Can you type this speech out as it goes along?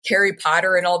Harry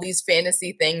Potter and all these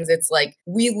fantasy things, it's like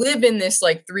we live in this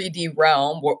like 3D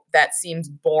realm that seems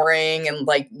boring and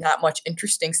like not much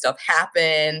interesting stuff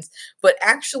happens. But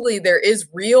actually, there is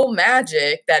real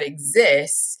magic that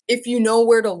exists if you know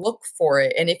where to look for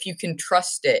it and if you can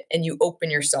trust it and you open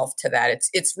yourself to that.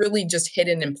 It's really just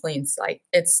hidden in plain sight.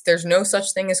 There's no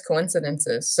such thing as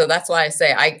coincidences. So that's why I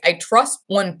say I trust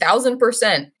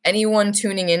 1000% anyone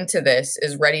tuning into this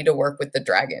is ready to work with the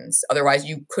dragons. Otherwise,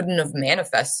 you couldn't have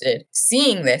manifested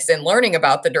seeing this and learning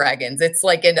about the dragons. It's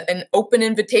like an open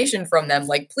invitation from them.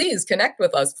 Like, please connect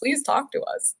with us. Please talk to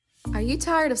us. Are you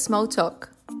tired of small talk?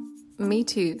 Me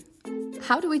too.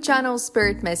 How do we channel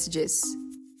spirit messages?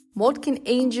 What can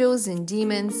angels and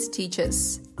demons teach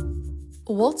us?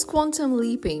 What's quantum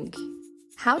leaping?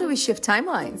 How do we shift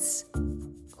timelines?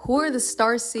 Who are the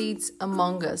star seeds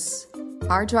among us?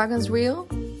 Are dragons real?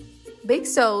 Big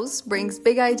Souls brings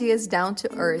big ideas down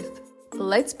to earth.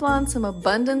 Let's plant some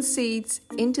abundant seeds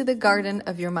into the garden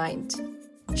of your mind.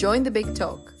 Join the Big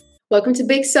Talk. Welcome to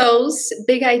Big Souls,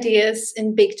 Big Ideas,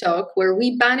 and Big Talk, where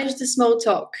we banish the small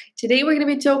talk. Today we're going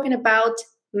to be talking about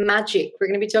magic. We're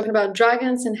going to be talking about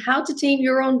dragons and how to tame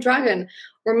your own dragon,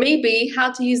 or maybe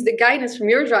how to use the guidance from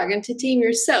your dragon to tame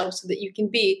yourself so that you can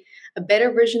be a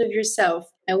better version of yourself.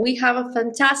 And we have a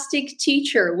fantastic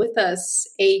teacher with us,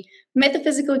 a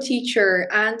metaphysical teacher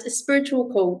and a spiritual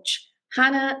coach,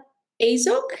 Hannah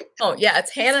Azok. Oh, yeah,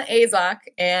 it's Hannah Azok,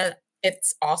 and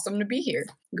it's awesome to be here.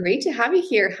 Great to have you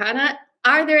here, Hannah.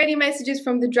 Are there any messages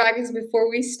from the dragons before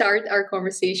we start our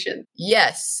conversation?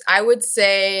 Yes, I would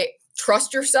say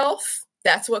trust yourself.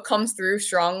 That's what comes through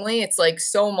strongly. It's like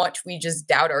so much we just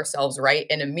doubt ourselves, right?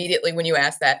 And immediately when you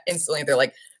ask that, instantly they're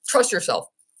like, trust yourself.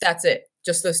 That's it.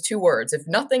 Just those two words. If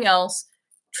nothing else,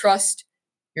 trust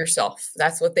yourself.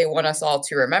 That's what they want us all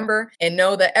to remember and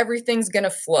know that everything's going to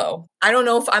flow. I don't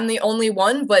know if I'm the only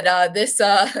one, but this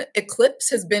eclipse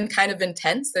has been kind of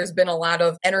intense. There's been a lot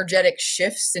of energetic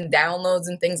shifts and downloads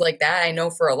and things like that. I know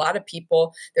for a lot of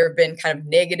people, there have been kind of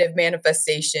negative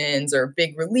manifestations or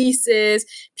big releases.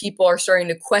 People are starting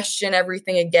to question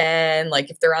everything again, like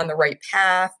if they're on the right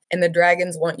path. And the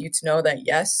dragons want you to know that,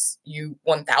 yes, you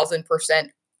 1000%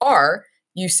 are.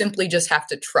 You simply just have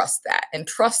to trust that and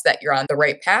trust that you're on the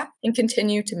right path and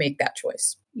continue to make that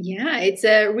choice. Yeah, it's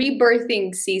a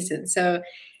rebirthing season. So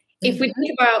if we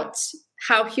think about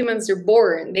how humans are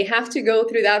born, they have to go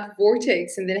through that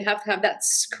vortex and then they have to have that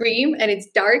scream, and it's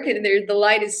dark and the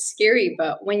light is scary.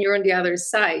 But when you're on the other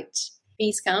side,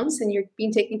 peace comes and you're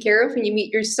being taken care of and you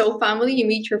meet your soul family, you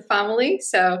meet your family.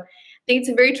 So I think it's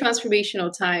a very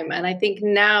transformational time. And I think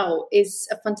now is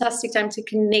a fantastic time to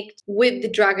connect with the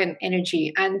dragon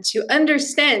energy and to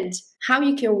understand how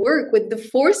you can work with the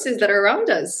forces that are around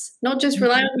us, not just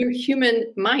rely on your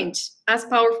human mind, as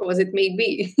powerful as it may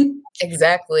be.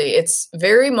 Exactly. It's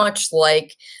very much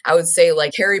like, I would say,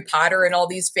 like Harry Potter and all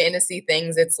these fantasy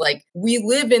things. It's like we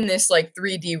live in this like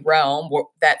 3D realm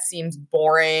that seems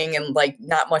boring and like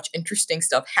not much interesting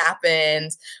stuff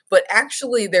happens. But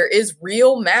actually, there is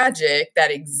real magic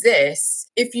that exists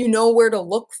if you know where to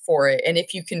look for it and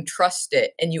if you can trust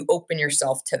it and you open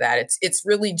yourself to that. It's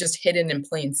really just hidden in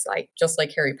plain sight, just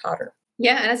like Harry Potter.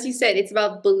 Yeah, and as you said, it's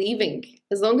about believing.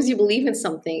 As long as you believe in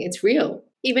something, it's real.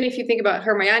 Even if you think about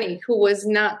Hermione, who was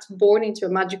not born into a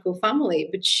magical family,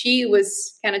 but she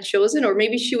was kind of chosen, or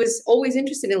maybe she was always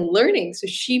interested in learning, so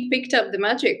she picked up the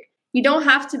magic. You don't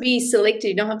have to be selected,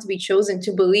 you don't have to be chosen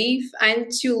to believe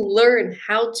and to learn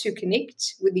how to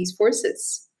connect with these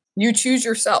forces. You choose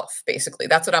yourself, basically.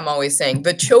 That's what I'm always saying.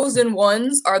 The chosen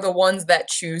ones are the ones that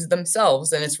choose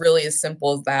themselves. And it's really as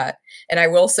simple as that. And I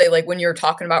will say, like, when you're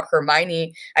talking about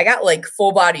Hermione, I got like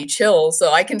full body chills.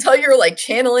 So I can tell you're like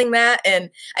channeling that. And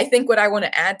I think what I want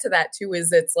to add to that too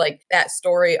is it's like that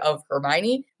story of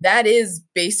Hermione. That is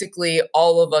basically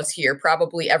all of us here,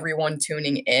 probably everyone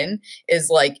tuning in, is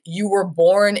like you were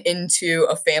born into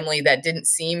a family that didn't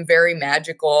seem very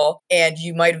magical. And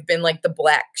you might have been like the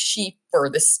black sheep or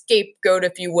the scapegoat,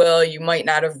 if you will. You might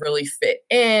not have really fit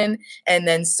in. And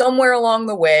then somewhere along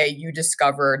the way, you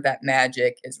discovered that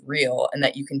magic is real and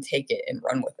that you can take it and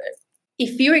run with it.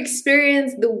 If you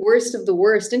experience the worst of the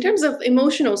worst in terms of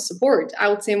emotional support, I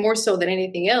would say more so than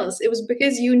anything else, it was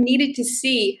because you needed to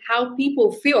see how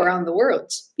people feel around the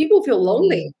world. People feel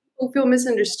lonely. People feel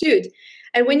misunderstood.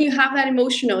 And when you have that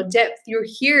emotional depth, you're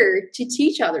here to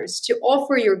teach others, to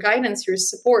offer your guidance, your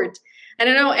support. And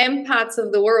I know empaths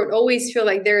of the world always feel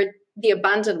like they're the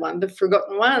abandoned one, the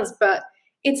forgotten ones, but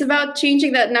it's about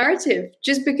changing that narrative.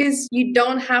 Just because you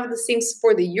don't have the same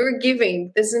support that you're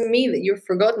giving doesn't mean that you're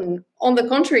forgotten. On the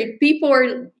contrary, people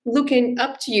are looking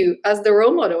up to you as the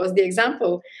role model, as the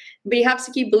example. but you have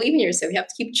to keep believing in yourself. You have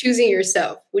to keep choosing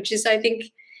yourself, which is, I think,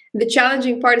 the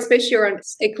challenging part, especially around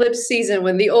eclipse season,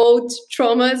 when the old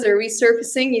traumas are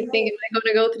resurfacing. You think, am I going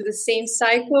to go through the same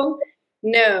cycle?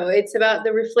 No, it's about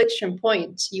the reflection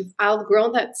point. You've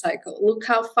outgrown that cycle. Look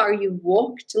how far you've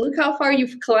walked. Look how far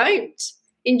you've climbed.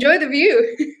 Enjoy the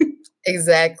view.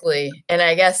 Exactly. And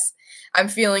I guess I'm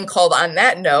feeling called on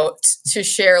that note to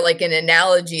share like an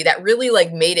analogy that really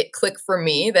like made it click for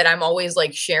me, that I'm always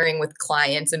like sharing with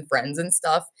clients and friends and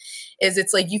stuff, is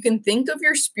it's like you can think of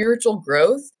your spiritual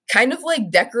growth kind of like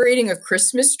decorating a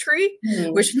Christmas tree,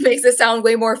 which makes it sound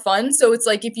way more fun. So it's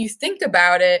like, if you think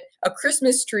about it, a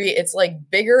Christmas tree, it's like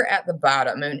bigger at the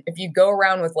bottom. And if you go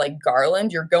around with like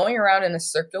garland, you're going around in a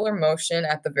circular motion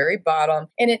at the very bottom,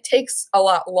 and it takes a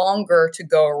lot longer to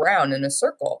go around in a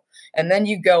circle. And then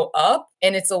you go up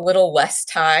and it's a little less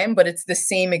time, but it's the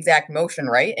same exact motion,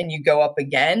 right? And you go up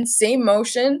again, same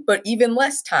motion, but even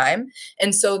less time.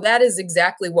 And so that is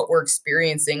exactly what we're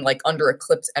experiencing, like under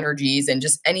eclipse energies and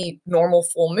just any normal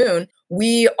full moon.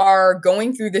 We are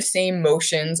going through the same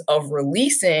motions of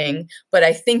releasing. But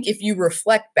I think if you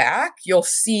reflect back, you'll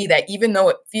see that even though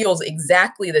it feels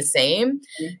exactly the same,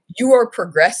 you are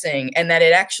progressing, and that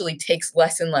it actually takes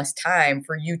less and less time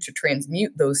for you to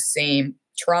transmute those same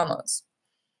traumas.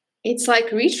 It's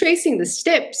like retracing the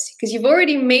steps, because you've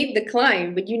already made the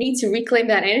climb, but you need to reclaim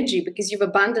that energy because you've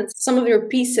abandoned some of your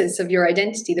pieces of your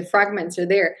identity. The fragments are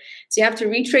there. So you have to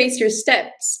retrace your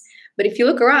steps. But if you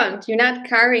look around, you're not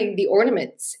carrying the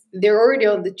ornaments. They're already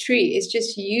on the tree. It's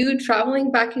just you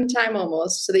traveling back in time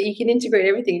almost, so that you can integrate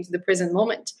everything into the present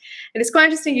moment. And it's quite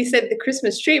interesting you said the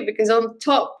Christmas tree, because on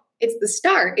top, it's the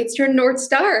star. It's your North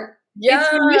Star. Yes.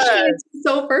 It's your mission. It's your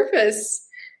sole purpose.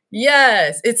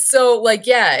 Yes, it's so like,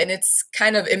 yeah, and it's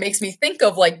kind of, it makes me think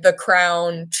of like the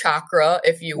crown chakra,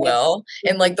 if you will,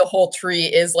 and like the whole tree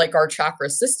is like our chakra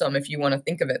system, if you want to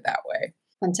think of it that way.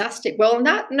 Fantastic. Well, on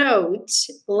that note,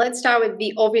 let's start with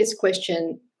the obvious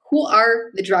question. Who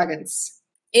are the dragons?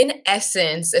 In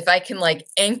essence, if I can like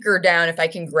anchor down, if I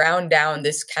can ground down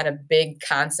this kind of big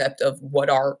concept of what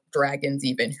are dragons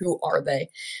even, who are they?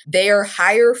 They are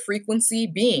higher frequency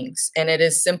beings, and it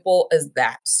is simple as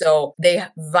that. So they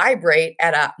vibrate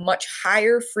at a much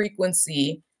higher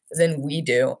frequency than we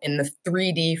do in the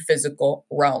 3D physical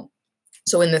realm.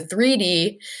 So in the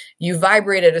 3D, you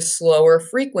vibrate at a slower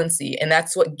frequency, and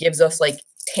that's what gives us like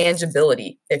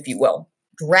tangibility, if you will.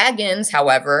 Dragons,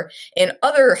 however, and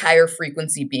other higher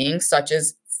frequency beings such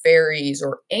as fairies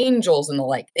or angels and the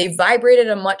like, they vibrate at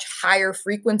a much higher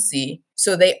frequency,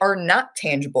 so they are not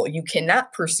tangible. You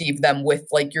cannot perceive them with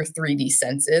like your 3D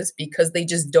senses because they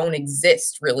just don't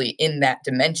exist really in that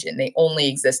dimension. They only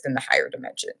exist in the higher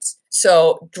dimensions.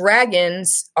 So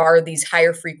dragons are these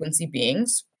higher frequency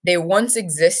beings. They once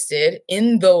existed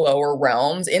in the lower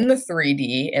realms, in the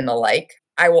 3D and the like.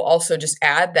 I will also just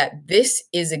add that this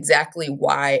is exactly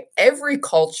why every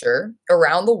culture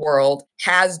around the world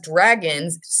has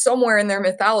dragons somewhere in their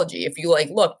mythology. If you like,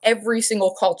 look, every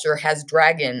single culture has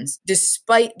dragons,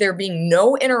 despite there being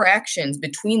no interactions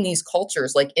between these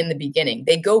cultures, like in the beginning.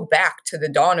 They go back to the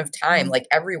dawn of time, like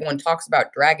everyone talks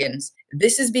about dragons.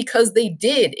 This is because they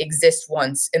did exist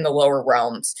once in the lower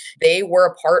realms. They were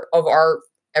a part of our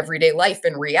everyday life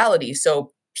and reality.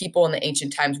 So people in the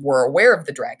ancient times were aware of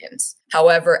the dragons.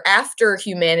 However, after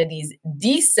humanity's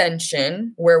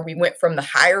descension, where we went from the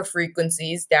higher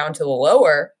frequencies down to the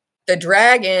lower, the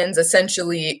dragons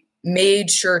essentially made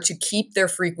sure to keep their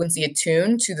frequency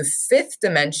attuned to the 5th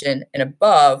dimension and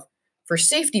above for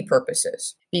safety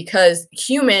purposes. Because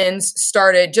humans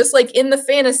started, just like in the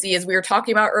fantasy, as we were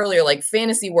talking about earlier, like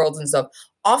fantasy worlds and stuff,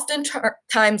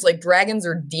 oftentimes like dragons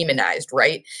are demonized,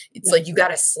 right? It's like you got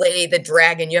to slay the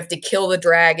dragon, you have to kill the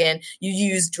dragon, you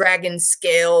use dragon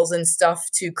scales and stuff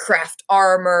to craft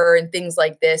armor and things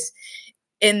like this.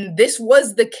 And this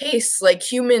was the case. Like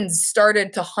humans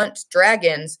started to hunt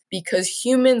dragons because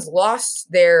humans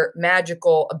lost their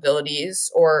magical abilities,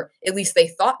 or at least they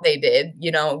thought they did.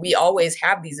 You know, we always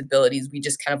have these abilities. We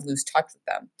just kind of lose touch with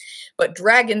them. But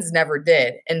dragons never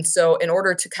did. And so in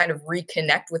order to kind of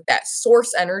reconnect with that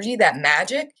source energy, that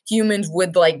magic, humans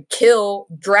would like kill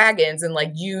dragons and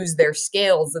like use their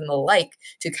scales and the like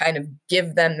to kind of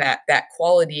give them that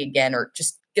quality again, or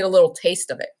just get a little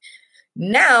taste of it.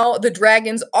 Now the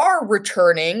dragons are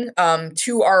returning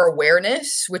to our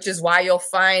awareness, which is why you'll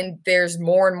find there's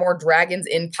more and more dragons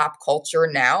in pop culture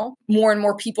now. More and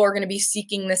more people are going to be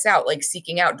seeking this out, like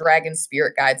seeking out dragon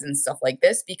spirit guides and stuff like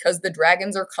this, because the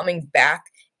dragons are coming back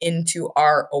into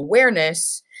our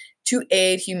awareness to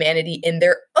aid humanity in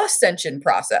their ascension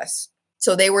process.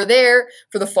 So they were there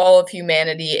for the fall of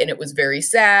humanity, and it was very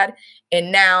sad.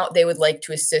 And now they would like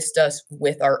to assist us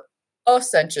with our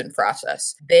ascension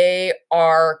process. They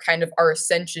are kind of our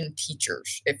ascension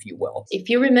teachers, if you will. If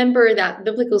you remember that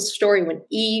biblical story when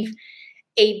Eve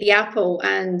ate the apple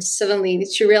and suddenly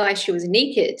she realized she was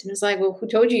naked, and it was like, well, who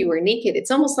told you were naked?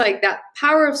 It's almost like that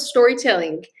power of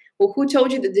storytelling. Well, who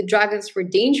told you that the dragons were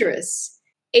dangerous?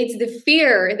 It's the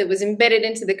fear that was embedded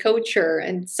into the culture,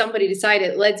 and somebody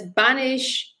decided, let's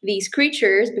banish these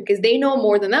creatures because they know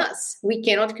more than us. We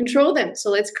cannot control them. So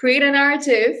let's create a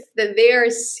narrative that they are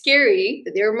scary,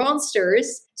 that they're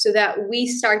monsters, so that we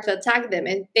start to attack them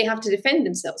and they have to defend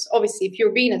themselves. Obviously, if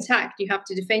you're being attacked, you have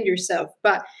to defend yourself.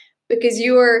 But because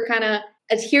you are kind of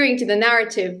adhering to the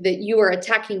narrative that you are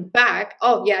attacking back,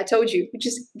 oh yeah, I told you, which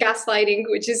is gaslighting,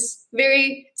 which is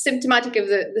very symptomatic of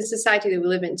the society that we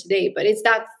live in today. But it's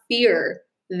that fear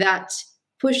that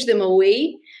pushed them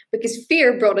away, because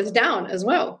fear brought us down as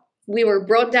well. We were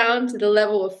brought down to the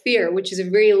level of fear, which is a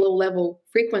very low level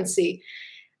frequency.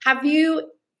 Have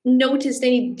you noticed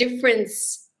any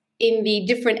difference in the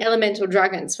different elemental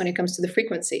dragons when it comes to the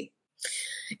frequency?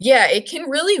 Yeah, it can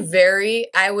really vary.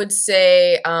 I would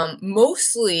say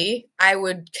mostly I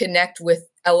would connect with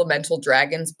elemental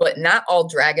dragons, but not all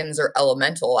dragons are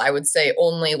elemental. I would say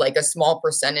only like a small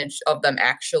percentage of them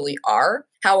actually are.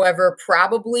 However,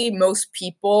 probably most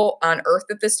people on Earth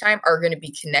at this time are going to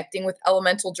be connecting with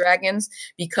elemental dragons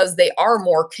because they are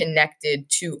more connected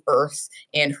to Earth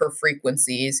and her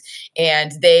frequencies.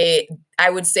 And I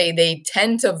would say they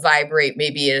tend to vibrate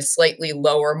maybe at a slightly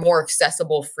lower, more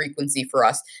accessible frequency for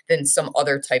us than some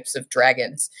other types of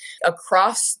dragons.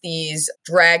 Across these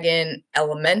dragon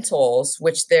elementals,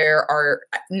 which there are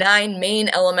 9 main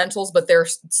elementals, but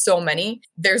there's so many.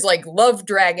 There's like love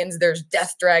dragons, there's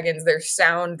death dragons, there's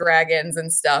sound dragons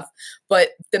and stuff. But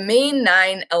the main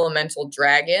 9 elemental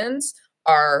dragons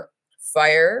are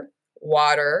fire,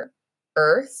 water,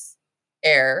 earth,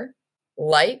 air,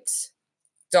 light,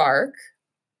 dark,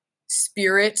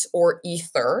 spirit or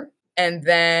ether, and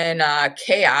then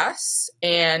chaos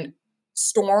and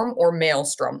storm or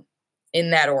maelstrom,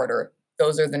 in that order.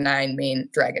 Those are the 9 main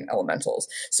dragon elementals.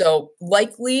 So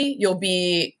likely you'll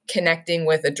be connecting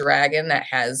with a dragon that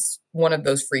has one of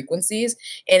those frequencies.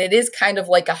 And it is kind of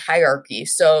like a hierarchy.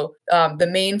 So the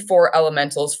main 4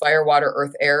 elementals, fire, water,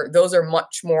 earth, air, those are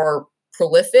much more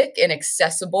prolific and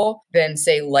accessible than,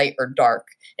 say, light or dark,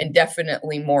 and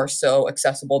definitely more so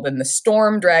accessible than the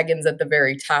storm dragons at the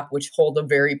very top, which hold a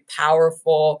very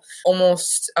powerful,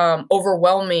 almost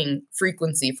overwhelming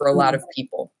frequency for a lot of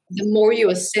people. The more you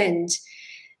ascend,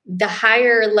 the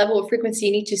higher level of frequency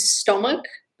you need to stomach,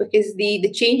 because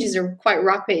the changes are quite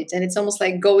rapid, and it's almost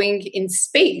like going in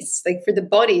space. Like for the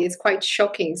body, it's quite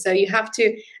shocking. So you have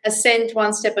to ascend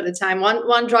one step at a time,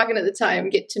 one dragon at a time,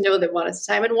 get to know them one at a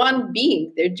time, and one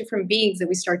being. There are different beings that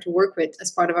we start to work with as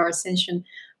part of our ascension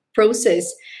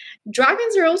process.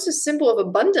 Dragons are also a symbol of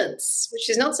abundance,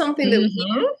 which is not something that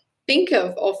we think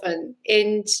of often.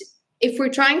 And if we're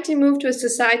trying to move to a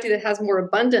society that has more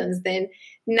abundance, then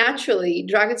naturally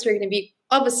dragons are going to be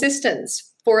of assistance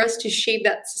for us to shape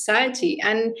that society.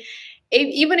 And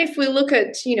even if we look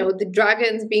at, the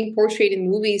dragons being portrayed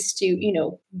in movies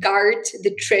to, guard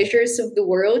the treasures of the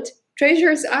world,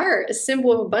 treasures are a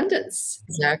symbol of abundance.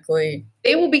 Exactly.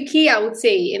 They will be key, I would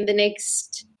say, in the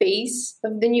next phase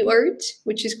of the New Earth,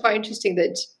 which is quite interesting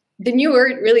that the New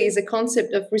Earth really is a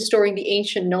concept of restoring the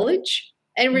ancient knowledge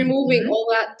and removing all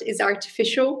that is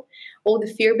artificial, all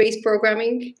the fear-based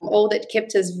programming, all that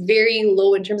kept us very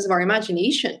low in terms of our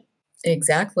imagination.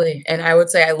 Exactly. And I would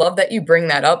say I love that you bring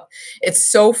that up. It's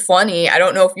so funny. I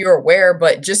don't know if you're aware,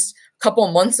 but just a couple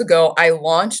months ago, I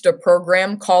launched a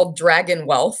program called Dragon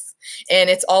Wealth. And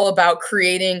it's all about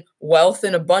creating wealth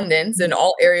and abundance in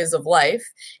all areas of life.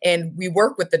 And we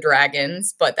work with the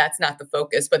dragons, but that's not the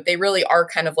focus. But they really are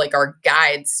kind of like our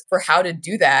guides for how to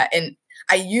do that. And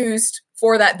I used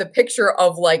for that the picture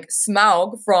of like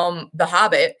Smaug from The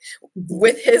Hobbit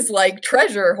with his like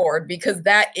treasure hoard, because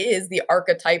that is the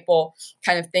archetypal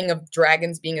kind of thing of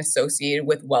dragons being associated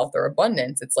with wealth or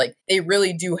abundance. It's like they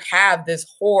really do have this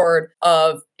hoard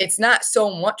of, it's not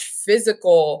so much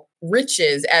physical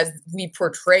riches as we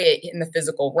portray it in the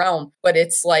physical realm, but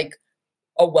it's like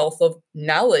a wealth of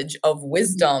knowledge, of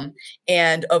wisdom,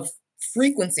 and of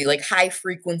frequency, like high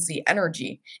frequency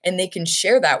energy. And they can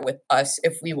share that with us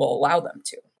if we will allow them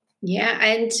to. Yeah.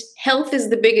 And health is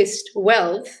the biggest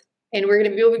wealth. And we're going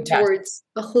to be moving towards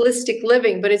a holistic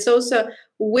living. But it's also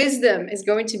wisdom is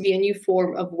going to be a new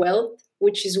form of wealth,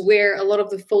 which is where a lot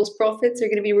of the false prophets are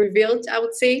going to be revealed, I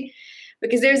would say.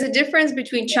 Because there's a difference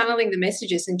between channeling the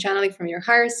messages and channeling from your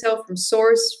higher self, from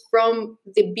source, from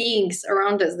the beings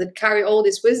around us that carry all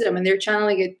this wisdom, and they're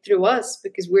channeling it through us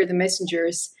because we're the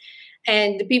messengers.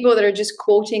 and the people that are just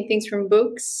quoting things from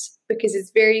books, because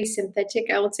it's very synthetic,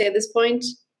 I would say, at this point.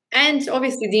 And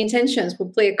obviously the intentions will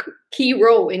play a key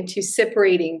role into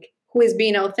separating who is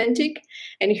being authentic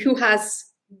and who has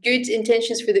good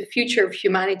intentions for the future of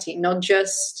humanity, not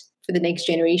just for the next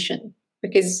generation.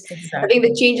 Because I think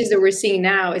the changes that we're seeing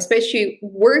now, especially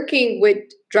working with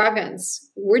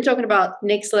dragons, we're talking about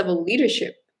next level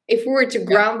leadership. If we were to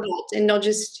ground that and not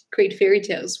just create fairy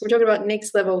tales, we're talking about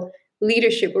next level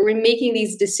leadership where we're making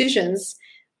these decisions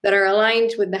that are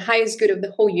aligned with the highest good of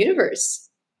the whole universe,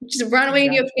 which is a brand way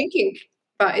of thinking.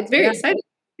 But it's very exciting.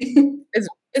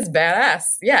 It's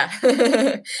badass. Yeah.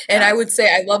 And I would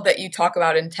say, I love that you talk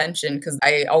about intention, because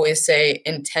I always say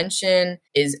intention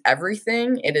is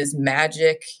everything. It is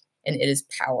magic and it is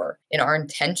power. And our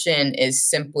intention is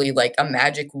simply like a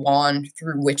magic wand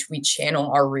through which we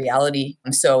channel our reality.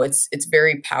 So it's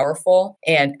very powerful.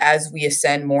 And as we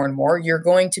ascend more and more, you're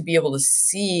going to be able to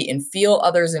see and feel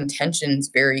others' intentions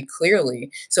very clearly.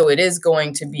 So it is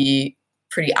going to be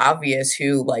pretty obvious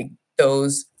who like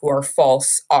those who are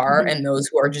false are and those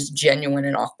who are just genuine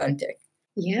and authentic.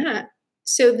 Yeah.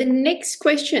 So the next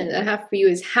question I have for you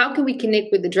is, how can we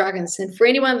connect with the dragons? And for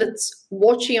anyone that's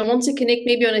watching and wants to connect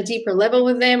maybe on a deeper level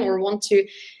with them, or want to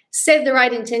set the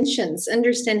right intentions,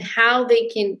 understand how they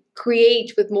can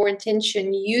create with more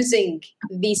intention using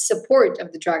the support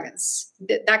of the dragons,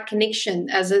 that connection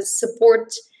as a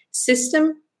support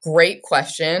system. Great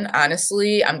question.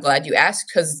 Honestly, I'm glad you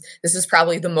asked, because this is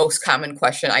probably the most common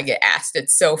question I get asked.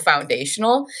 It's so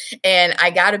foundational. And I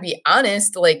got to be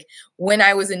honest, like when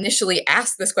I was initially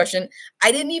asked this question,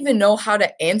 I didn't even know how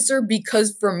to answer,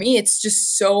 because for me, it's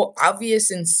just so obvious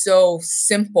and so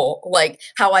simple, like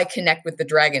how I connect with the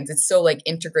dragons. It's so like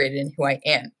integrated in who I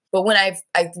am. But when I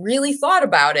really thought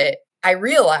about it, I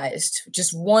realized just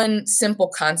one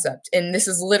simple concept, and this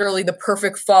is literally the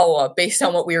perfect follow-up based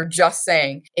on what we were just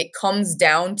saying. It comes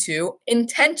down to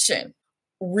intention.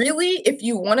 Really, if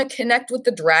you want to connect with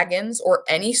the dragons or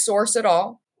any source at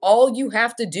all you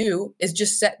have to do is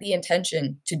just set the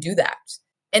intention to do that.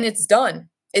 And it's done.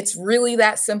 It's really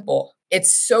that simple.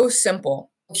 It's so simple.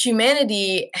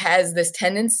 Humanity has this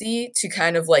tendency to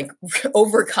kind of like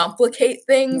overcomplicate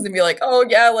things and be like, oh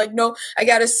yeah, like, no, I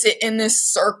got to sit in this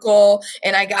circle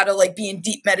and I got to like be in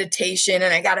deep meditation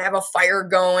and I got to have a fire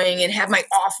going and have my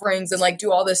offerings and like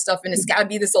do all this stuff. And it's got to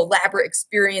be this elaborate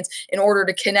experience in order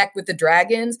to connect with the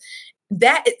dragons.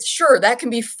 That can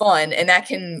be fun and that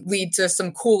can lead to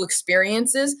some cool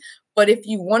experiences. But if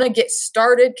you want to get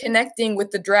started connecting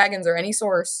with the dragons or any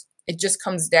source, it just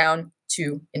comes down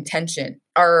to intention.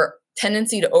 Our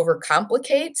tendency to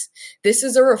overcomplicate, this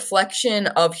is a reflection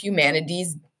of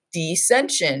humanity's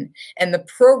descension and the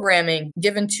programming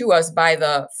given to us by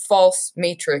the false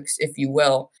matrix, if you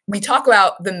will. We talk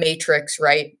about the matrix,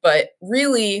 right? But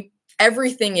really,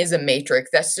 everything is a matrix.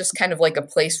 That's just kind of like a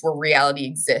place where reality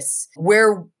exists.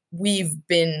 Where we've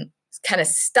been kind of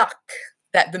stuck,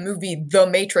 that the movie The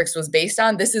Matrix was based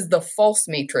on, this is the false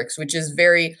matrix, which is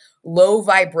very low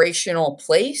vibrational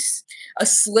place, a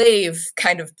slave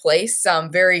kind of place,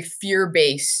 very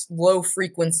fear-based, low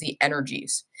frequency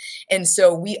energies. And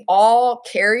so we all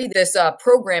carry this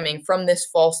programming from this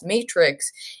false matrix,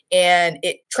 and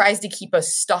it tries to keep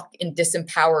us stuck and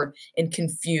disempowered and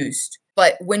confused.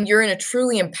 But when you're in a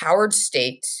truly empowered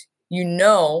state, you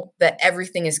know that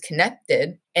everything is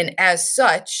connected. And as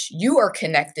such, you are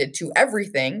connected to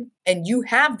everything. And you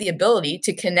have the ability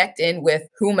to connect in with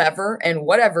whomever and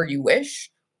whatever you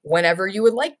wish, whenever you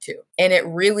would like to. And it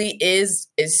really is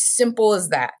as simple as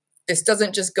that. This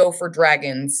doesn't just go for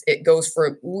dragons. It goes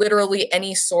for literally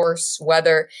any source,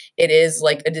 whether it is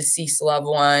like a deceased loved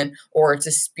one, or it's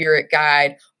a spirit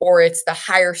guide, or it's the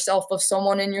higher self of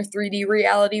someone in your 3D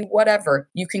reality, whatever.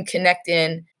 You can connect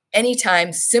in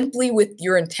anytime simply with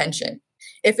your intention.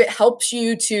 If it helps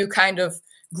you to kind of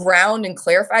ground and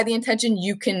clarify the intention,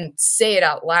 you can say it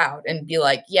out loud and be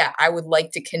like, yeah, I would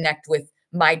like to connect with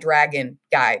my dragon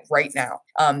guide right now.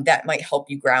 That might help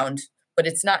you ground, but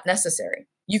it's not necessary.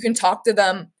 You can talk to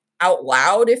them out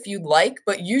loud if you'd like,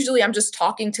 but usually I'm just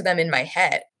talking to them in my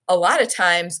head. A lot of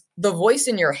times the voice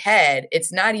in your head,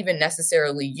 it's not even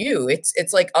necessarily you.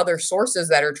 It's like other sources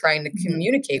that are trying to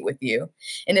communicate with you.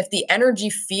 And if the energy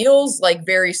feels like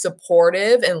very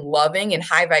supportive and loving and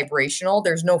high vibrational,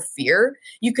 there's no fear,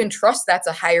 you can trust that's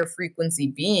a higher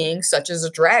frequency being, such as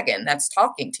a dragon that's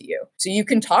talking to you. So you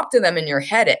can talk to them in your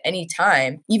head at any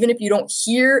time. Even if you don't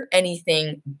hear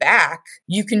anything back,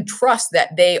 you can trust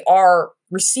that they are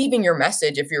receiving your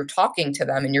message, if you're talking to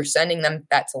them and you're sending them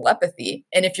that telepathy,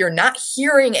 and if you're not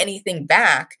hearing anything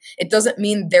back, it doesn't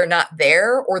mean they're not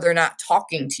there or they're not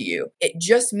talking to you. It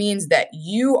just means that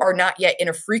you are not yet in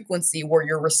a frequency where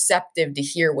you're receptive to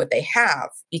hear what they have.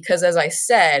 Because as I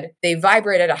said, they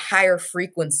vibrate at a higher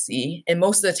frequency. And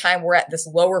most of the time we're at this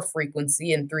lower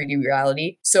frequency in 3D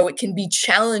reality. So it can be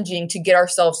challenging to get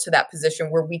ourselves to that position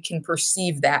where we can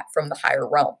perceive that from the higher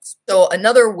realms. So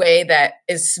another way that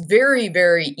is very,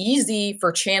 very easy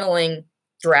for channeling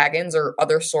dragons or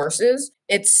other sources,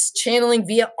 it's channeling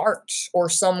via art or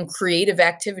some creative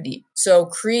activity. So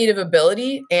creative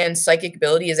ability and psychic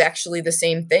ability is actually the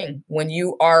same thing. When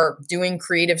you are doing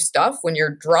creative stuff, when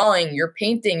you're drawing, you're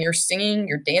painting, you're singing,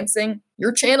 you're dancing,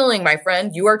 you're channeling, my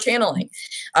friend, you are channeling.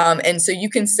 And so you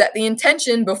can set the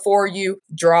intention before you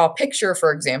draw a picture,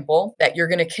 for example, that you're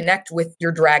going to connect with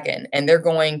your dragon and they're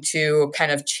going to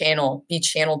kind of be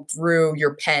channeled through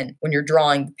your pen when you're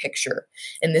drawing the picture.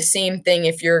 And the same thing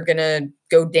if you're going to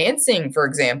go dancing, for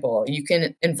example, you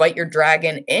can invite your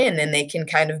dragon in and they can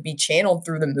kind of be channeled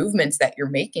through the movements that you're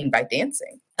making by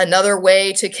dancing. Another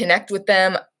way to connect with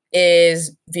them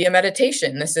is via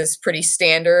meditation. This is pretty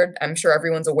standard. I'm sure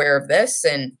everyone's aware of this,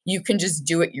 and you can just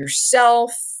do it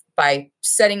yourself by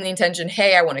setting the intention,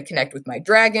 hey, I want to connect with my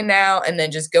dragon now, and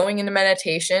then just going into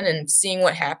meditation and seeing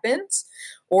what happens.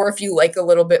 Or if you like a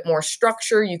little bit more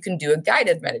structure, you can do a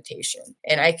guided meditation.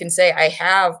 And I can say I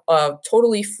have a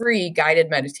totally free guided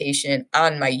meditation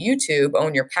on my YouTube,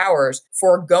 Own Your Powers,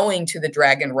 for going to the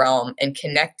dragon realm and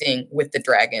connecting with the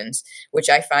dragons, which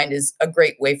I find is a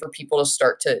great way for people to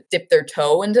start to dip their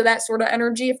toe into that sort of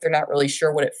energy if they're not really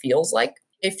sure what it feels like.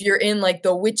 If you're in like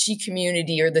the witchy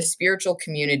community or the spiritual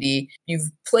community,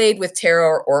 you've played with tarot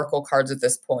or oracle cards at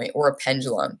this point, or a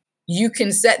pendulum. You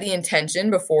can set the intention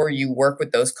before you work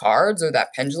with those cards or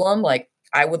that pendulum, like,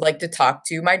 I would like to talk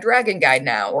to my dragon guide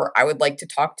now, or I would like to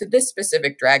talk to this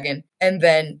specific dragon. And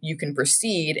then you can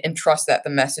proceed and trust that the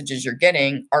messages you're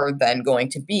getting are then going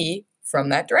to be from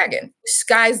that dragon.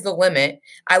 Sky's the limit.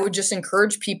 I would just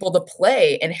encourage people to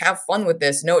play and have fun with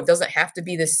this. No, it doesn't have to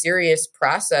be this serious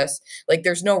process. Like,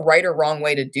 there's no right or wrong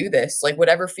way to do this. Like,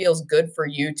 whatever feels good for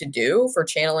you to do for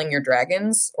channeling your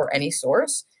dragons or any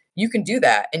source, you can do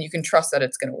that and you can trust that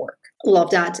it's going to work. Love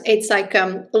that. It's like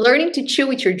learning to chill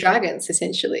with your dragons,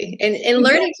 essentially, and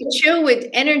learning to chill with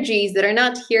energies that are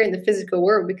not here in the physical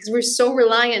world, because we're so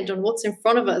reliant on what's in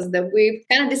front of us that we've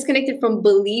kind of disconnected from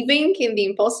believing in the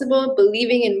impossible,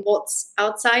 believing in what's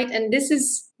outside. And this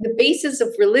is the basis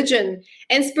of religion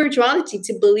and spirituality,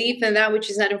 to believe in that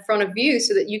which is not in front of you,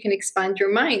 so that you can expand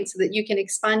your mind, so that you can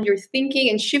expand your thinking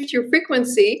and shift your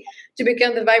frequency to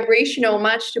become the vibrational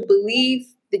match to believe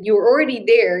that you're already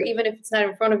there, even if it's not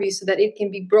in front of you, so that it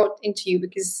can be brought into you,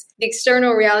 because the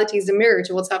external reality is a mirror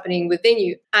to what's happening within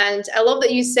you. And I love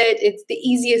that you said it's the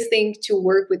easiest thing to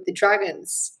work with the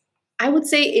dragons. I would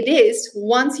say it is,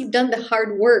 once you've done the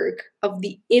hard work of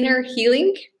the inner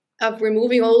healing, of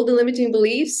removing all the limiting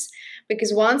beliefs.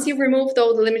 Because once you've removed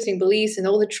all the limiting beliefs and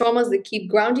all the traumas that keep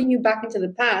grounding you back into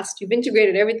the past, you've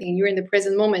integrated everything, you're in the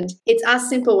present moment. It's as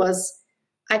simple as,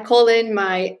 I call in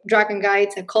my dragon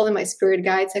guides, I call in my spirit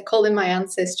guides, I call in my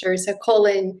ancestors, I call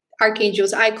in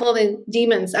archangels, I call in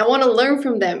demons. I want to learn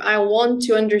from them. I want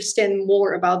to understand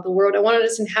more about the world. I want to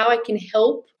understand how I can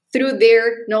help through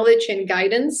their knowledge and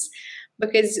guidance,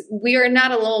 because we are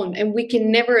not alone and we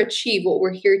can never achieve what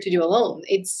we're here to do alone.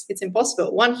 It's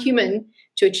impossible. One human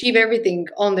to achieve everything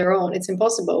on their own, it's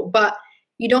impossible. But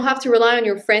you don't have to rely on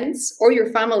your friends or your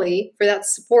family for that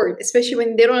support, especially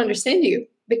when they don't understand you.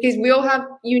 Because we all have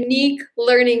unique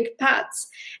learning paths.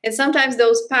 And sometimes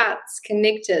those paths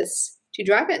connect us to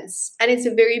dragons. And it's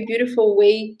a very beautiful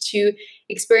way to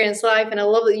experience life. And I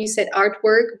love that you said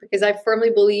artwork, because I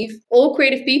firmly believe all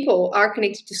creative people are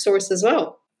connected to source as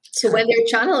well. So when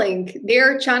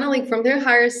they're channeling from their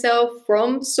higher self,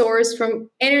 from source, from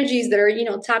energies that are,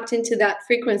 tapped into that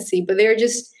frequency, but they're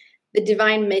just the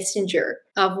divine messenger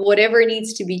of whatever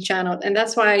needs to be channeled. And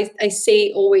that's why I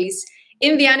say always,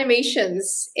 in the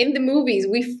animations, in the movies,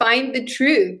 we find the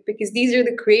truth, because these are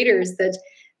the creators that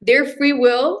their free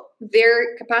will,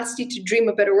 their capacity to dream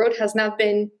a better world has not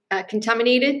been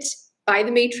contaminated by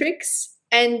the Matrix.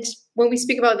 And when we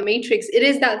speak about the Matrix, it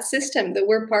is that system that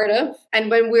we're part of. And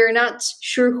when we're not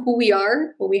sure who we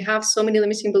are, when we have so many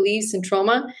limiting beliefs and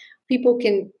trauma, people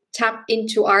can tap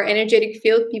into our energetic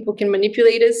field. People can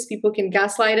manipulate us. People can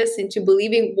gaslight us into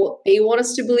believing what they want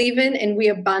us to believe in. And we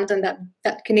abandon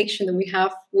that connection that we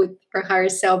have with our higher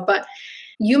self. But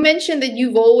you mentioned that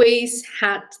you've always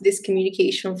had this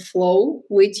communication flow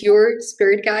with your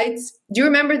spirit guides. Do you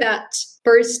remember that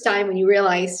first time when you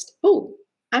realized, oh,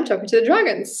 I'm talking to the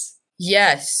dragons?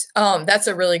 Yes. That's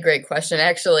a really great question,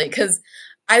 actually, because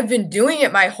I've been doing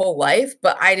it my whole life,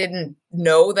 but I didn't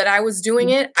know that I was doing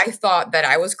it. I thought that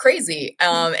I was crazy.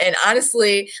 And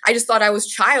honestly, I just thought I was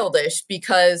childish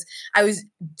because I was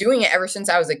doing it ever since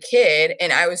I was a kid.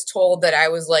 And I was told that I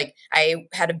was like, I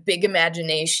had a big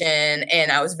imagination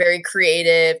and I was very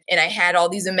creative and I had all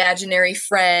these imaginary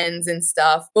friends and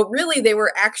stuff. But really, they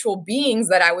were actual beings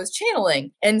that I was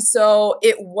channeling. And so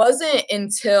it wasn't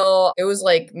until it was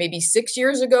like maybe 6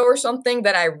 years ago or something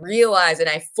that I realized and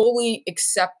I fully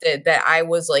accepted that I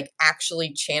was like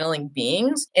actually channeling beings.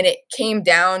 And it came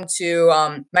down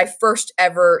to my first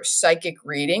ever psychic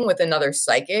reading with another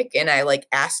psychic. And I like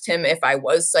asked him if I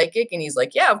was psychic. And he's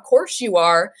like, yeah, of course you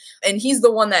are. And he's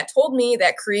the one that told me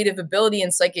that creative ability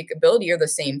and psychic ability are the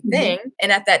same thing.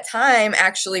 And at that time,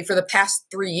 actually, for the past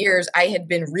 3 years, I had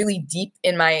been really deep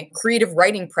in my creative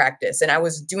writing practice. And I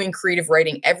was doing creative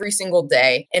writing every single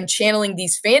day and channeling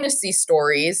these fantasy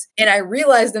stories. And I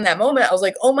realized in that moment, I was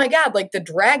like, oh my God, like the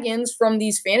dragons from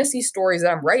these fantasy stories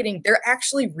that I'm writing, they're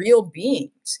actually real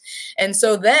beings. And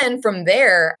so then from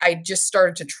there, I just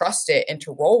started to trust it and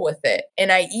to roll with it.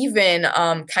 And I even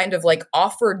kind of like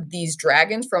offered these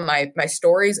dragons from my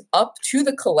stories up to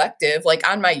the collective, like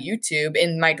on my YouTube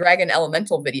in my dragon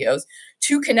elemental videos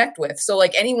to connect with. So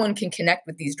like anyone can connect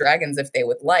with these dragons if they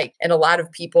would like. And a lot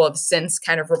of people have since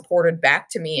kind of reported back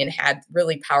to me and had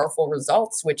really powerful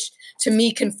results, which to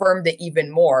me confirmed it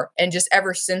even more. And just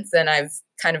ever since then, I've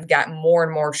kind of gotten more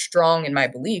and more strong in my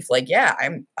belief. Like, yeah,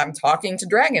 I'm talking to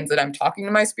dragons and I'm talking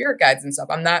to my spirit guides and stuff.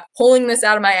 I'm not pulling this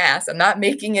out of my ass. I'm not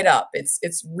making it up.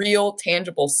 It's real,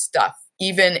 tangible stuff,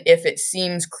 even if it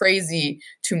seems crazy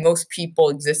to most people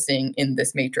existing in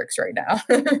this matrix right now.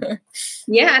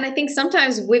 Yeah, and I think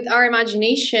sometimes with our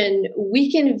imagination,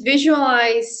 we can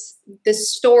visualize the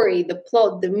story, the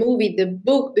plot, the movie, the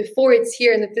book before it's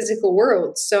here in the physical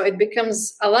world. So it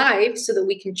becomes alive so that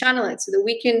we can channel it, so that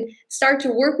we can start to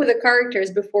work with the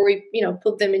characters before we,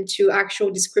 put them into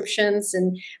actual descriptions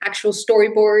and actual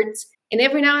storyboards. And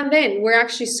every now and then we're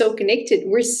actually so connected.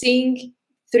 We're seeing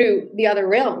through the other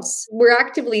realms. We're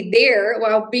actively there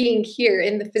while being here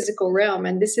in the physical realm.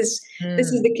 And this is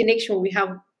the connection we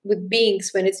have with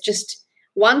beings when it's just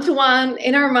one-to-one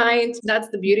in our mind. That's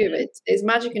the beauty of it. There's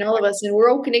magic in all of us, and we're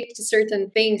all connected to certain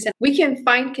things. And we can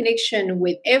find connection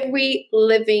with every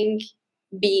living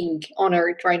being on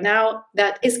Earth right now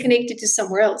that is connected to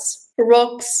somewhere else.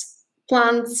 Rocks,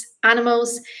 plants,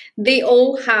 animals, they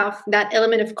all have that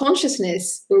element of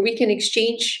consciousness where we can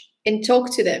exchange and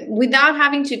talk to them without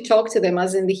having to talk to them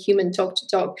as in the human talk to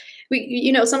talk.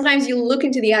 Sometimes you look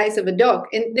into the eyes of a dog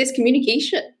and there's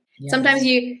communication. Yes. Sometimes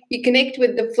you connect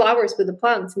with the flowers, with the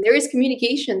plants, and there is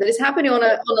communication that is happening on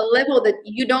a level that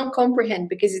you don't comprehend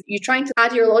because you're trying to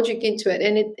add your logic into it,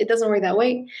 and it doesn't work that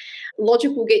way. Logic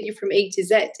will get you from A to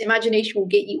Z. Imagination will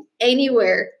get you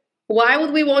anywhere. Why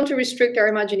would we want to restrict our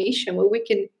imagination where we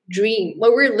can dream,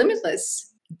 where we're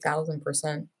limitless?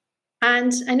 1,000%.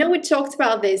 And I know we talked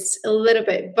about this a little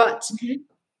bit, but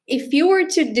if you were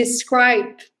to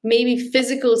describe maybe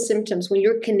physical symptoms when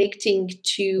you're connecting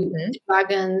to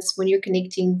dragons, when you're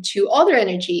connecting to other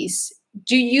energies,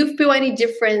 do you feel any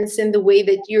difference in the way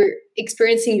that you're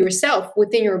experiencing yourself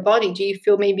within your body? Do you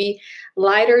feel maybe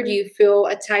lighter? Do you feel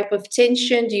a type of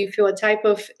tension? Do you feel a type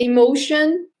of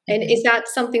emotion? And is that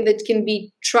something that can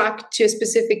be tracked to a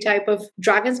specific type of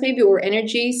dragons maybe or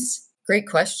energies? Great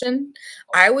question.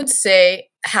 I would say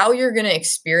how you're going to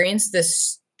experience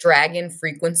this dragon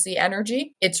frequency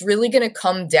energy, it's really going to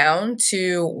come down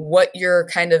to what your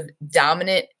kind of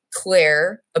dominant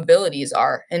clair abilities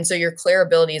are. And so your clair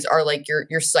abilities are like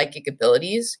your psychic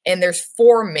abilities. And there's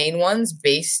 4 main ones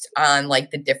based on like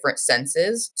the different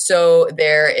senses. So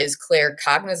there is clair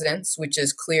cognizance, which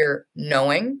is clear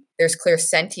knowing. There's clear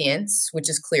sentience, which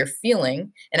is clear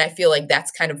feeling. And I feel like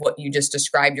that's kind of what you just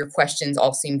described. Your questions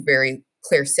all seemed very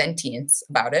clear sentience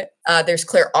about it. There's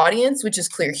clear audience, which is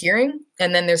clear hearing.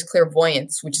 And then there's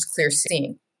clairvoyance, which is clear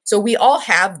seeing. So we all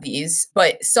have these,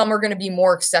 but some are going to be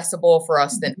more accessible for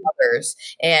us than others.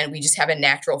 And we just have a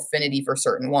natural affinity for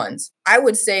certain ones. I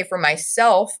would say for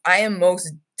myself, I am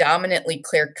most dominantly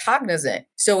claircognizant.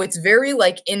 So it's very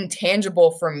like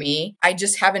intangible for me. I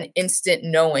just have an instant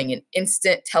knowing, an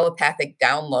instant telepathic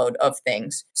download of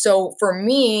things. So for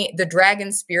me, the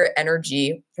dragon spirit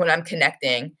energy, when I'm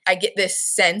connecting, I get this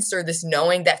sense or this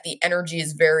knowing that the energy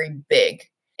is very big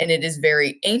and it is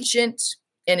very ancient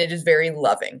and it is very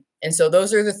loving. And so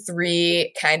those are the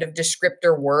 3 kind of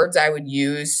descriptor words I would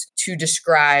use to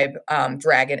describe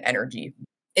dragon energy.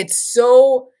 It's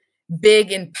so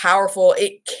big and powerful.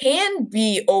 It can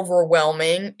be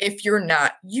overwhelming if you're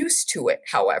not used to it,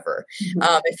 however.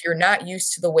 If you're not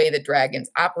used to the way that dragons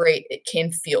operate, it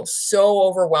can feel so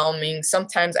overwhelming.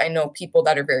 Sometimes I know people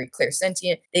that are very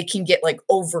clairsentient, they can get like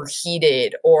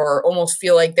overheated or almost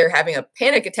feel like they're having a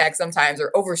panic attack sometimes,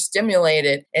 or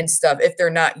overstimulated and stuff if they're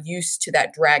not used to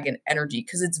that dragon energy,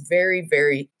 because it's very,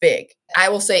 very big. I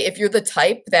will say, if you're the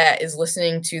type that is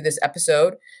listening to this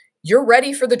episode, you're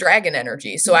ready for the dragon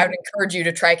energy. So I would encourage you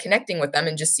to try connecting with them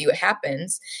and just see what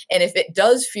happens. And if it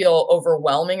does feel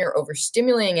overwhelming or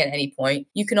overstimulating at any point,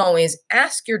 you can always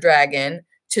ask your dragon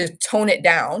to tone it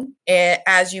down, and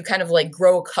as you kind of like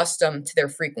grow accustomed to their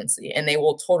frequency, and they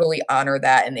will totally honor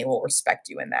that and they will respect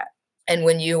you in that. And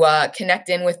when you connect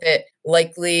in with it,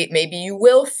 likely maybe you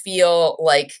will feel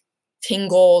like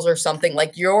tingles or something,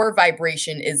 like your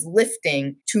vibration is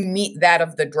lifting to meet that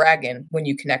of the dragon when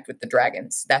you connect with the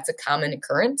dragons. That's a common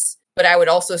occurrence. But I would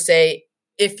also say,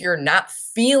 if you're not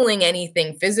feeling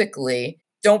anything physically,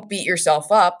 don't beat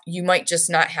yourself up. You might just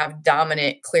not have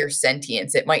dominant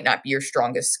clairsentience. It might not be your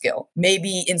strongest skill.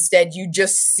 Maybe instead you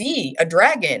just see a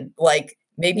dragon, like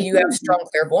maybe you have strong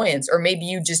clairvoyance, or maybe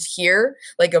you just hear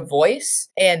like a voice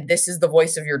and this is the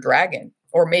voice of your dragon.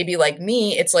 Or maybe like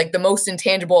me, it's like the most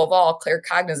intangible of all,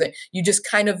 claircognizant. You just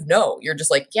kind of know. You're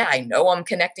just like, yeah, I know I'm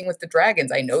connecting with the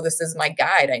dragons. I know this is my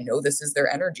guide. I know this is their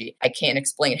energy. I can't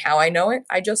explain how I know it.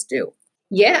 I just do.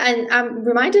 Yeah, and I'm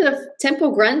reminded of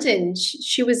Temple Grandin.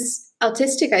 She was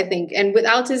autistic, I think. And with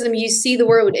autism, you see the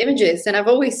world with images. And I've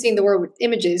always seen the world with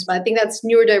images, but I think that's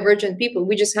neurodivergent people.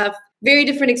 We just have very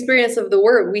different experience of the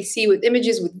world. We see with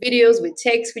images, with videos, with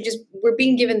text. We're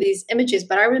being given these images.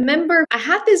 But I remember I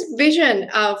had this vision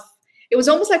of, it was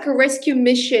almost like a rescue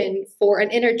mission for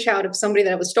an inner child of somebody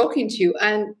that I was talking to.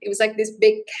 And it was like this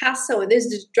big castle, and there's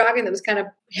this dragon that was kind of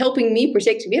helping me,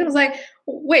 protecting me. And I was like,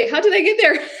 wait, how did I get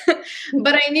there?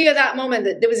 But I knew at that moment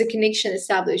that there was a connection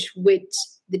established with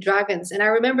the dragons. And I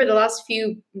remember the last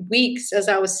few weeks as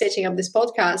I was setting up this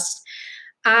podcast,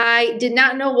 I did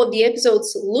not know what the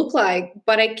episodes look like,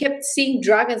 but I kept seeing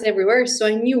dragons everywhere. So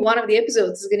I knew one of the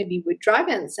episodes is going to be with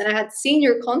dragons. And I had seen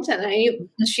your content, and I knew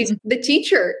she's the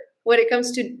teacher when it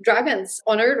comes to dragons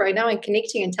on Earth right now, and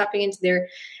connecting and tapping into their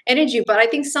energy. But I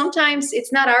think sometimes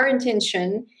it's not our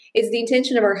intention. It's the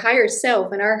intention of our higher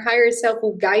self, and our higher self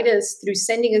will guide us through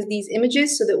sending us these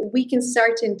images so that we can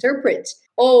start to interpret.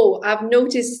 Oh, I've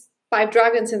noticed 5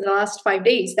 dragons in the last 5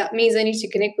 days. That means I need to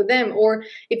connect with them. Or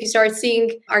if you start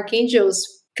seeing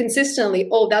archangels consistently,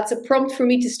 oh, that's a prompt for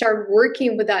me to start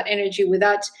working with that energy, with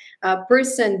that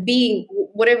person, being,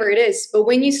 whatever it is. But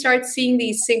when you start seeing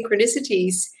these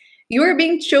synchronicities, you're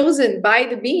being chosen by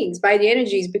the beings, by the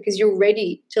energies, because you're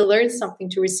ready to learn something,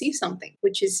 to receive something,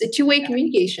 which is a two-way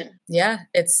communication. Yeah,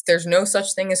 there's no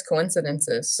such thing as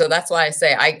coincidences. So that's why I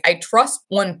say I trust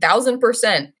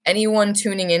 1000% anyone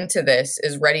tuning into this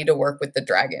is ready to work with the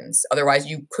dragons. Otherwise,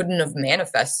 you couldn't have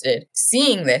manifested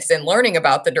seeing this and learning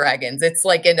about the dragons. It's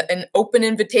like an open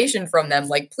invitation from them,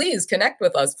 like, please connect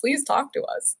with us. Please talk to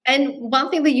us. And one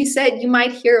thing that you said, you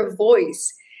might hear a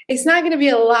voice. It's not going to be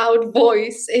a loud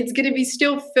voice. It's going to be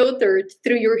still filtered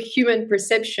through your human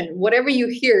perception. Whatever you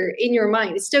hear in your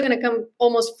mind, it's still going to come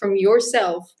almost from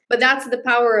yourself. But that's the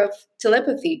power of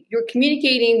telepathy. You're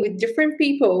communicating with different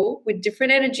people, with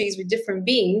different energies, with different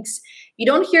beings. You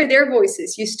don't hear their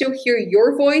voices. You still hear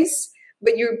your voice,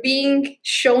 but you're being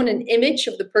shown an image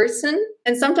of the person.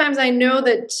 And sometimes I know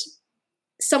that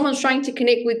someone's trying to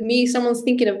connect with me, someone's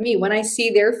thinking of me when I see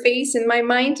their face in my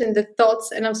mind and the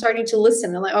thoughts, and I'm starting to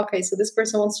listen. I'm like, okay, so this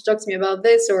person wants to talk to me about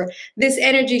this, or this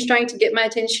energy is trying to get my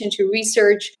attention to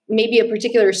research maybe a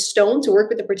particular stone, to work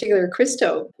with a particular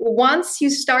crystal. Once you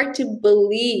start to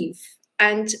believe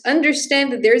and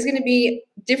understand that there's going to be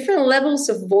different levels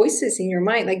of voices in your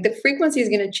mind, like the frequency is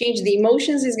going to change, the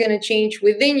emotions is going to change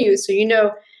within you. So you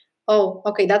know, oh,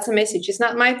 okay, that's a message. It's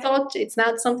not my thought. It's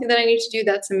not something that I need to do.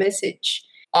 That's a message.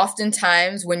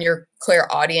 Oftentimes when you're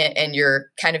clairaudient and you're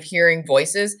kind of hearing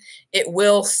voices, it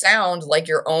will sound like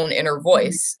your own inner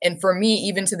voice. And for me,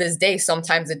 even to this day,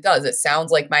 sometimes it does. It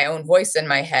sounds like my own voice in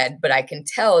my head, but I can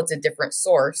tell it's a different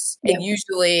source. Yeah. And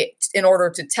usually, in order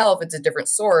to tell if it's a different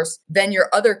source, then your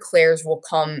other clairs will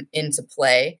come into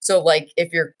play. So like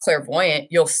if you're clairvoyant,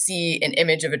 you'll see an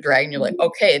image of a dragon. You're like,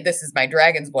 okay, this is my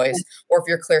dragon's voice. Or if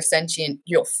you're clairsentient,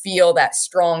 you'll feel that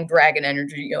strong dragon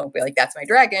energy. You'll be like, that's my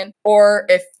dragon. Or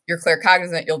if you're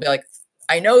claircognizant, you'll be like,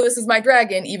 I know this is my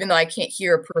dragon, even though I can't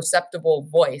hear a perceptible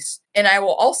voice. And I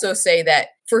will also say that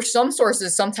for some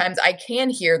sources, sometimes I can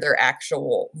hear their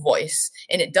actual voice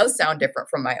and it does sound different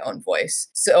from my own voice.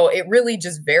 So it really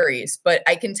just varies. But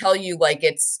I can tell you, like,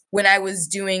 it's when I was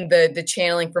doing the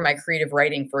channeling for my creative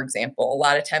writing, for example, a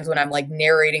lot of times when I'm like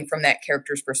narrating from that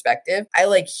character's perspective, I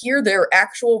like hear their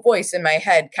actual voice in my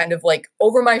head, kind of like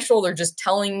over my shoulder, just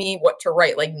telling me what to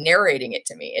write, like narrating it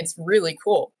to me. It's really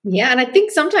cool. Yeah. And I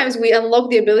think sometimes we unlock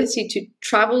the ability to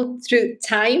travel through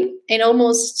time and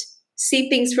almost see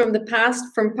things from the past,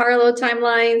 from parallel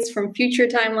timelines, from future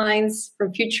timelines,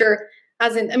 from future,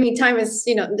 as in, I mean, time is,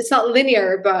 it's not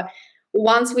linear, but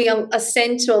once we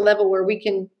ascend to a level where we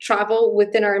can travel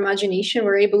within our imagination,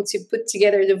 we're able to put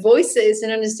together the voices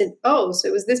and understand, oh, so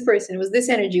it was this person, it was this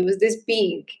energy, it was this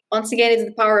being. Once again, it's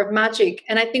the power of magic.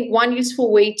 And I think one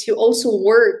useful way to also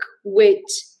work with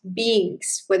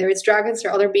beings, whether it's dragons or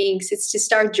other beings, it's to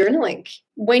start journaling.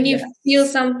 When you feel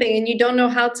something and you don't know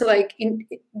how to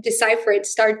decipher it,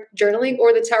 start journaling,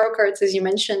 or the tarot cards, as you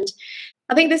mentioned.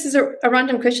 I think this is a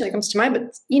random question that comes to mind,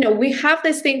 but we have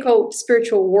this thing called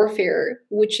spiritual warfare,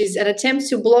 which is an attempt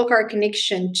to block our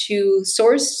connection to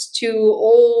source, to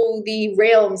all the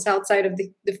realms outside of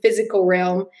the physical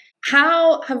realm.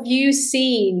 How have you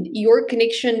seen your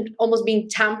connection almost being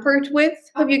tampered with?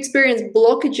 Have you experienced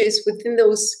blockages within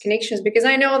those connections? Because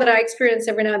I know that I experience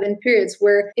every now and then periods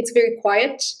where it's very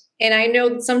quiet. And I know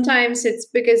that sometimes it's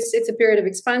because it's a period of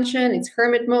expansion, it's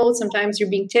hermit mode. Sometimes you're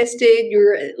being tested,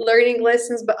 you're learning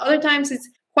lessons, but other times it's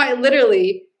quite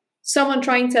literally someone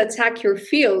trying to attack your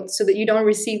field so that you don't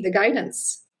receive the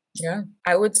guidance. Yeah,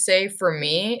 I would say for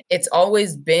me, it's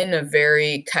always been a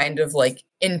very kind of like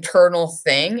internal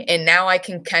thing. And now I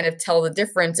can kind of tell the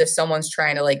difference if someone's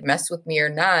trying to like mess with me or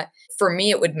not. For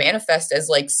me, it would manifest as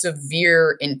like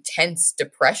severe, intense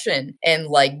depression and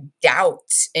like doubt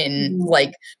and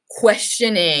like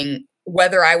questioning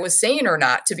whether I was sane or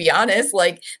not, to be honest.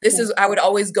 Like I would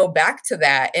always go back to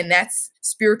that. And that's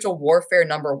spiritual warfare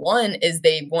number one, is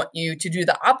they want you to do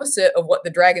the opposite of what the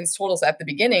dragons told us at the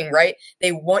beginning, right?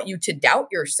 They want you to doubt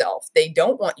yourself. They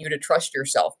don't want you to trust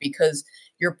yourself, because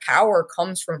your power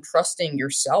comes from trusting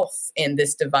yourself in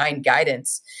this divine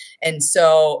guidance. And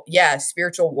so, yeah,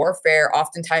 spiritual warfare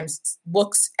oftentimes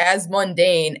looks as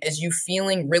mundane as you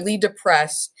feeling really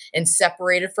depressed and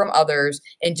separated from others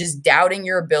and just doubting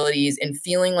your abilities and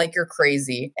feeling like you're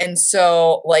crazy. And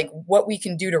so, like, what we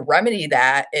can do to remedy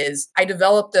that is I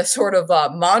developed a sort of a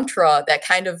mantra that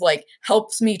kind of like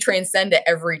helps me transcend it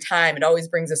every time. It always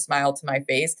brings a smile to my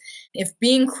face. If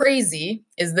being crazy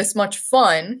is this much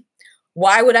fun,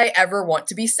 why would I ever want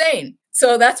to be sane?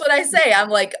 So that's what I say. I'm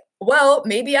like, well,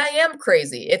 maybe I am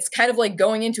crazy. It's kind of like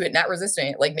going into it, not resisting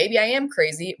it. Like, maybe I am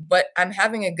crazy, but I'm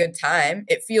having a good time.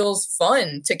 It feels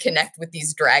fun to connect with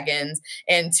these dragons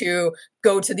and to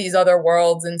go to these other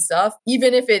worlds and stuff.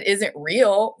 Even if it isn't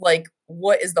real, like,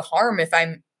 what is the harm if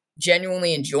I'm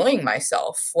genuinely enjoying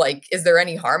myself? Like, is there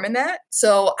any harm in that?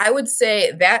 So I would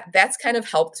say that that's kind of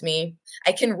helped me.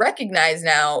 I can recognize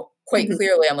now quite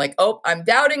clearly, I'm like, oh, I'm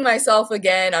doubting myself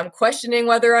again. I'm questioning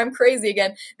whether I'm crazy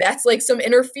again. That's like some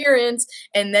interference.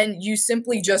 And then you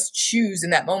simply just choose in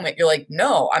that moment. You're like,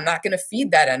 no, I'm not going to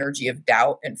feed that energy of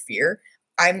doubt and fear.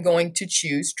 I'm going to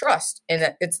choose trust.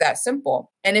 And it's that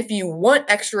simple. And if you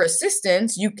want extra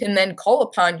assistance, you can then call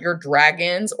upon your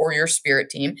dragons or your spirit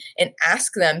team and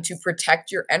ask them to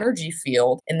protect your energy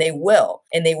field. And they will.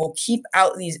 And they will keep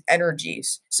out these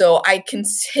energies. So I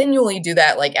continually do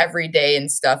that like every day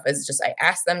and stuff. Is just I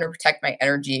ask them to protect my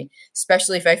energy,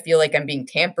 especially if I feel like I'm being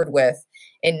tampered with.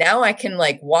 And now I can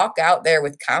like walk out there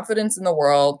with confidence in the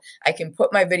world. I can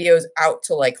put my videos out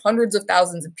to like hundreds of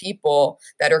thousands of people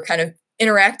that are kind of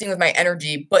interacting with my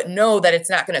energy, but know that it's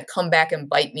not going to come back and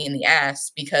bite me in the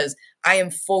ass, because I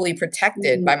am fully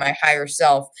protected by my higher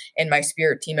self and my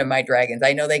spirit team and my dragons.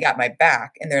 I know they got my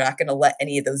back, and they're not going to let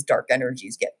any of those dark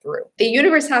energies get through. The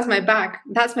universe has my back.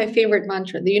 That's my favorite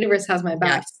mantra. The universe has my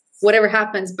back. Yes. Whatever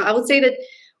happens. But I would say that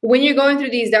when you're going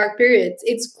through these dark periods,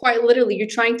 it's quite literally you're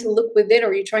trying to look within,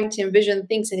 or you're trying to envision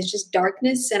things, and it's just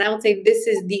darkness. And I would say this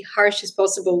is the harshest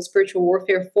possible spiritual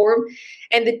warfare form.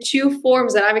 And the two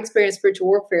forms that I've experienced spiritual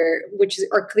warfare,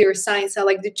 are clear signs, are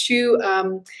like the two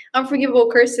unforgivable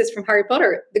curses from Harry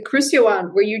Potter. The Crucio one,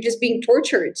 where you're just being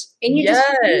tortured, and you just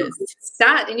feel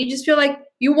sad, and you just feel like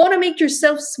you want to make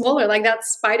yourself smaller, like that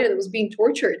spider that was being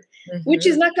tortured. Which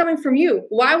is not coming from you.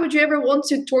 Why would you ever want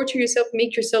to torture yourself,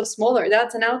 make yourself smaller?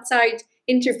 That's an outside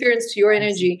interference to your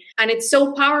energy. And it's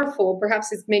so powerful.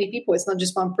 Perhaps it's many people. It's not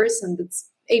just one person that's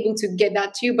able to get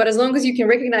that to you. But as long as you can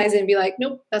recognize it and be like,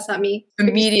 nope, that's not me.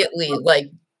 Immediately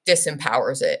like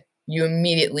disempowers it. You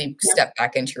immediately step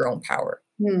back into your own power.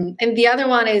 And the other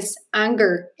one is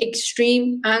anger,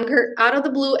 extreme anger out of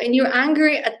the blue, and you're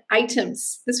angry at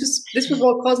items. This was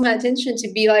what caused my attention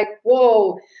to be like,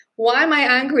 whoa, why am I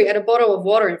angry at a bottle of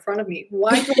water in front of me?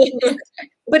 Why?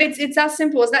 But it's as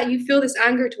simple as that. You feel this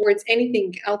anger towards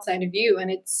anything outside of you, and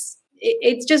it's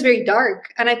just very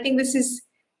dark. And I think this is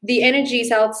the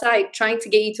energies outside trying to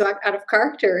get you to act out of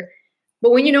character.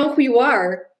 But when you know who you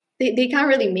are, they can't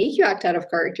really make you act out of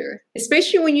character,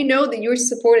 especially when you know that you're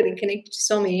supported and connected to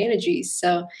so many energies.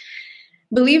 So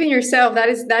believe in yourself. That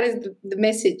is the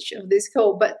message of this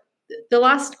call. But the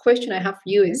last question I have for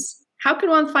you is, how can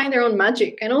one find their own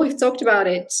magic? I know we've talked about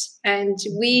it, and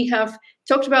we have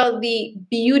talked about the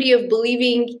beauty of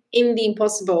believing in the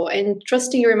impossible and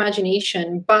trusting your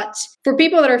imagination. But for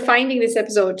people that are finding this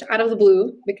episode out of the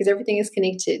blue, because everything is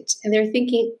connected, and they're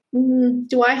thinking,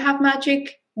 do I have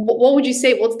magic? What would you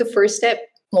say? What's the first step?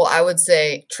 Well, I would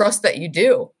say trust that you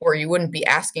do, or you wouldn't be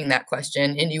asking that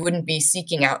question and you wouldn't be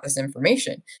seeking out this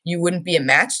information. You wouldn't be a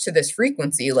match to this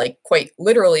frequency, like quite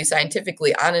literally,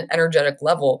 scientifically, on an energetic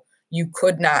level. You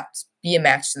could not be a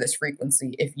match to this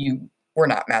frequency if you were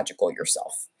not magical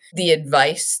yourself. The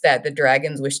advice that the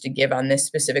dragons wish to give on this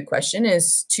specific question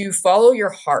is to follow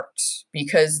your heart,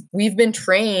 because we've been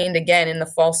trained, again, in the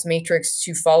false matrix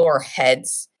to follow our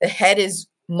heads. The head is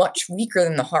much weaker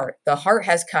than the heart. The heart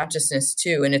has consciousness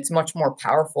too, and it's much more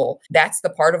powerful. That's the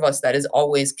part of us that is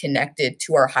always connected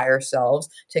to our higher selves,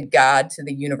 to God, to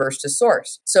the universe, to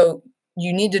source. So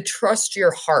you need to trust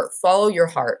your heart, follow your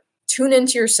heart, tune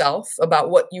into yourself about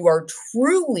what you are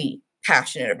truly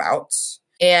passionate about.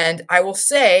 And I will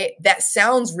say that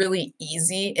sounds really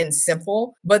easy and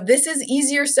simple, but this is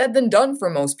easier said than done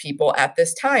for most people at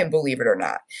this time, believe it or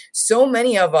not. So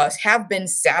many of us have been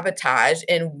sabotaged,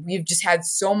 and we've just had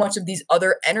so much of these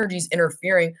other energies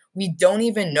interfering. We don't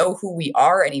even know who we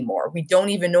are anymore. We don't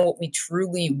even know what we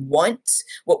truly want,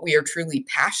 what we are truly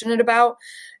passionate about.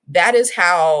 That is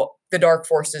how the dark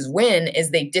forces win,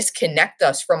 is they disconnect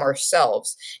us from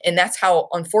ourselves. And that's how,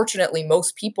 unfortunately,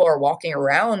 most people are walking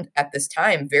around at this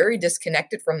time, very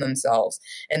disconnected from themselves.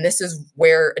 And this is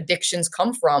where addictions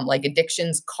come from. Like,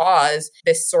 addictions cause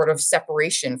this sort of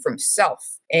separation from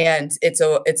self. And it's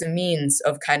a means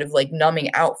of kind of like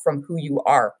numbing out from who you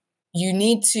are. You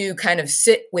need to kind of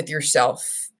sit with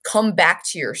yourself, come back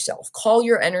to yourself, call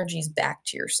your energies back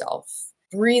to yourself.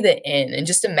 Breathe it in, and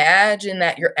just imagine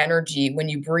that your energy, when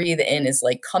you breathe in, is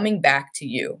like coming back to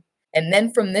you. And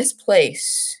then from this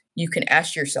place, you can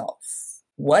ask yourself,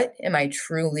 what am I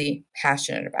truly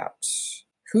passionate about?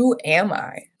 Who am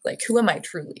I? Like, who am I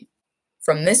truly?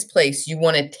 From this place, you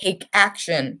want to take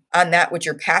action on that which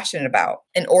you're passionate about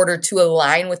in order to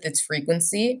align with its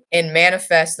frequency and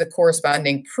manifest the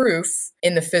corresponding proof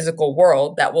in the physical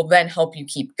world that will then help you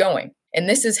keep going. And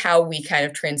this is how we kind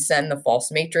of transcend the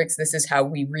false matrix. This is how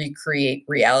we recreate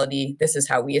reality. This is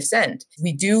how we ascend.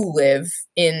 We do live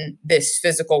in this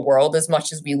physical world as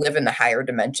much as we live in the higher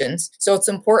dimensions. So it's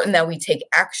important that we take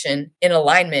action in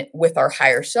alignment with our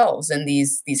higher selves and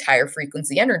these higher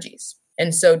frequency energies.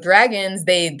 And so dragons,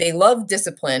 they love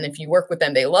discipline. If you work with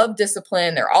them, they love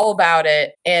discipline. They're all about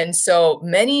it. And so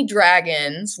many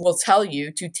dragons will tell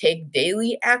you to take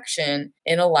daily action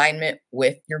in alignment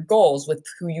with your goals, with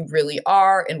who you really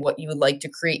are and what you would like to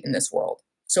create in this world.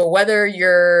 So whether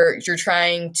you're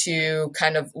trying to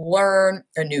kind of learn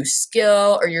a new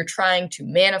skill, or you're trying to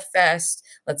manifest,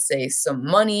 let's say, some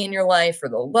money in your life or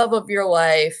the love of your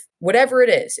life, whatever it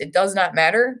is, it does not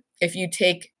matter. If you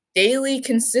take daily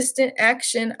consistent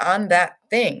action on that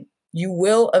thing, you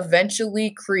will eventually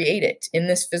create it in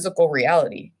this physical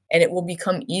reality. And it will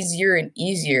become easier and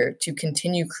easier to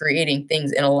continue creating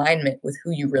things in alignment with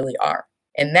who you really are.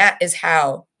 And that is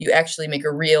how you actually make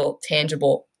a real,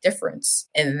 tangible difference.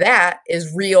 And that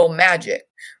is real magic.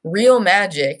 Real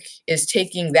magic is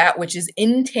taking that which is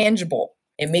intangible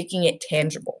and making it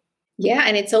tangible. Yeah,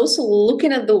 and it's also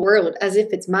looking at the world as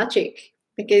if it's magic.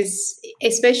 Because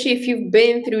especially if you've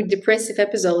been through depressive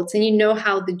episodes and you know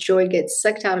how the joy gets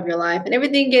sucked out of your life and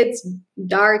everything gets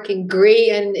dark and gray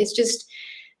and it's just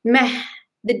meh.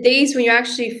 The days when you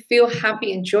actually feel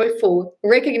happy and joyful,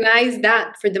 recognize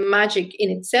that for the magic in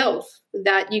itself,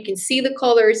 that you can see the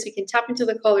colors, you can tap into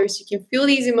the colors, you can feel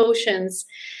these emotions.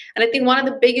 And I think one of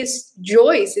the biggest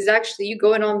joys is actually you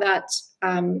going on that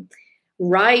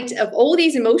ride of all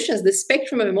these emotions, the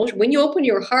spectrum of emotion. When you open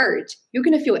your heart, you're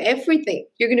going to feel everything.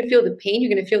 You're going to feel the pain, you're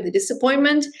going to feel the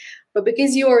disappointment, but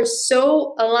because you are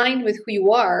so aligned with who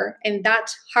you are and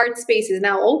that heart space is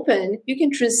now open, you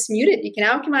can transmute it, you can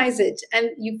alchemize it,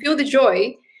 and you feel the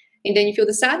joy. And then you feel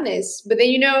the sadness. But then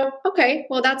you know, okay,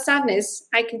 well, that sadness,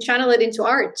 I can channel it into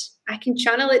art. I can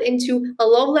channel it into a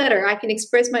love letter. I can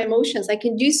express my emotions. I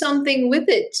can do something with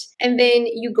it. And then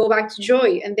you go back to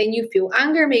joy. And then you feel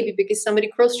anger maybe because somebody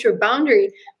crossed your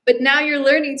boundary. But now you're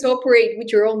learning to operate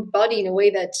with your own body in a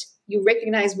way that you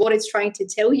recognize what it's trying to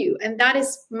tell you. And that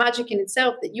is magic in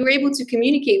itself, that you're able to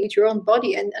communicate with your own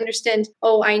body and understand,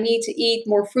 oh, I need to eat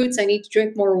more fruits. I need to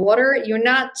drink more water. You're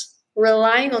not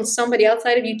relying on somebody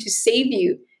outside of you to save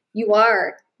you. You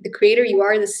are the creator. You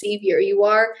are the savior. You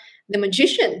are the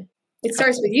magician. It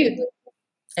starts with you.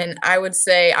 And I would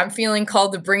say I'm feeling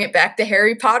called to bring it back to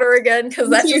Harry Potter again, because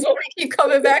that's just what we keep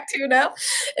coming back to now.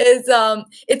 Is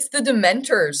it's the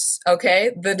Dementors,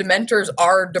 okay? The Dementors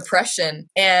are depression.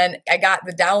 And I got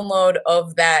the download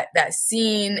of that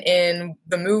scene in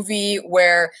the movie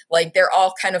where like they're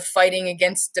all kind of fighting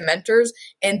against Dementors,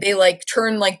 and they like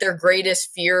turn like their greatest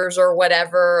fears or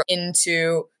whatever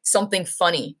into something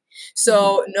funny.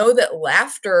 So know that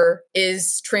laughter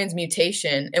is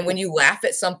transmutation. And when you laugh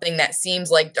at something that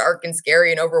seems like dark and scary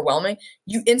and overwhelming,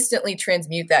 you instantly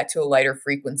transmute that to a lighter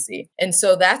frequency. And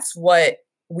so that's what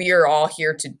we are all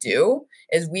here to do,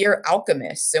 is we are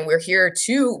alchemists, and we're here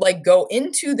to like go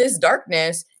into this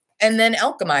darkness and then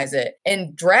alchemize it.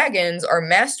 And dragons are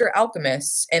master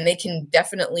alchemists, and they can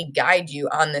definitely guide you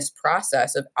on this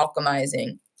process of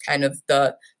alchemizing kind of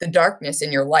the darkness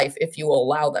in your life if you will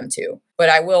allow them to. But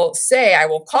I will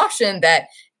caution that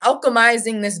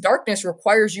alchemizing this darkness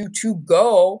requires you to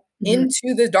go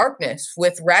into the darkness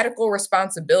with radical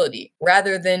responsibility,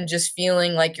 rather than just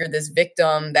feeling like you're this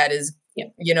victim that is,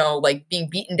 you know, like being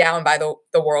beaten down by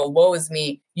the world. Woe is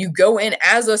me. You go in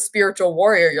as a spiritual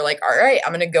warrior. You're like, all right,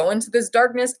 I'm going to go into this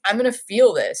darkness. I'm going to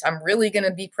feel this. I'm really going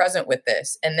to be present with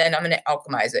this. And then I'm going to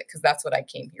alchemize it, because that's what I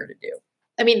came here to do.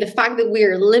 I mean, the fact that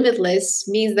we're limitless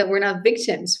means that we're not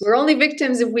victims. We're only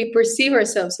victims if we perceive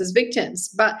ourselves as victims.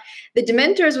 But the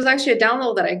Dementors was actually a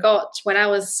download that I got when I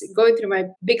was going through my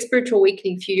big spiritual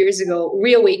awakening a few years ago,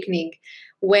 reawakening,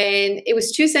 when it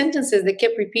was 2 sentences that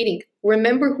kept repeating,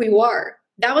 remember who you are.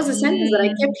 That was a sentence that I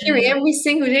kept hearing every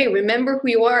single day, remember who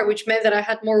you are, which meant that I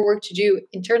had more work to do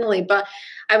internally. But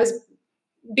I was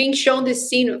being shown this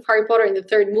scene of Harry Potter in the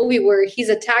 3rd movie where he's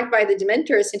attacked by the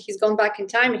Dementors and he's gone back in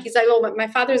time, and he's like, oh, my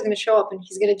father's going to show up and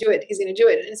he's going to do it. He's going to do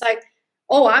it. And it's like,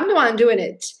 oh, I'm the one doing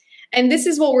it. And this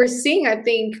is what we're seeing, I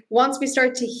think, once we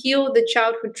start to heal the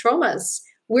childhood traumas.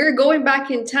 We're going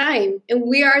back in time, and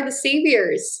we are the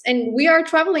saviors, and we are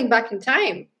traveling back in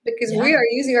time because we are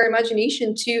using our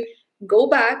imagination to go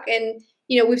back. And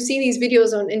you know, we've seen these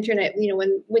videos on internet, you know,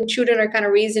 when children are kind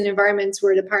of raised in environments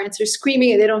where the parents are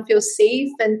screaming and they don't feel safe.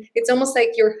 And it's almost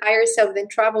like your higher self then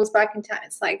travels back in time.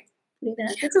 It's like,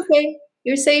 it's okay.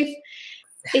 You're safe.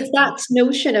 It's that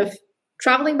notion of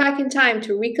traveling back in time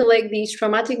to recollect these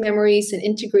traumatic memories and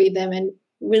integrate them and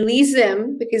release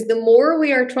them. Because the more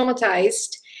we are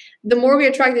traumatized, the more we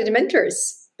attract the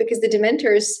Dementors, because the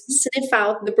Dementors sniff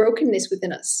out the brokenness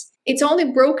within us. It's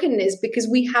only brokenness because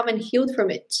we haven't healed from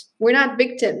it. We're not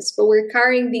victims, but we're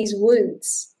carrying these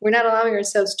wounds. We're not allowing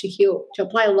ourselves to heal, to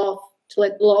apply love, to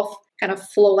let love kind of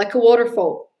flow like a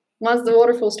waterfall. Once the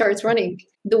waterfall starts running,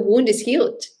 the wound is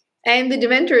healed. And the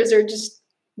Dementors are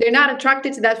they're not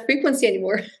attracted to that frequency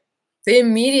anymore. They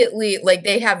immediately, like,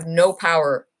 they have no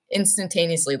power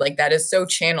instantaneously. Like, that is so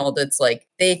channeled. It's like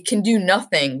they can do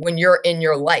nothing when you're in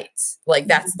your light. Like,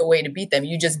 that's the way to beat them.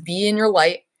 You just be in your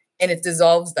light, and it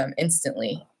dissolves them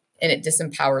instantly, and it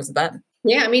disempowers them.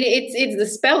 Yeah, I mean, it's the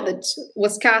spell that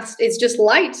was cast. It's just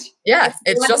light. Yeah,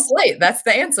 it's just light. That's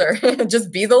the answer.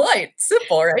 Just be the light.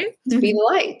 Simple, right? Be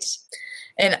the light.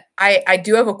 And I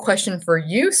do have a question for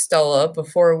you, Stella,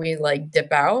 before we like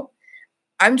dip out.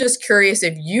 I'm just curious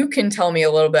if you can tell me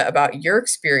a little bit about your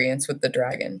experience with the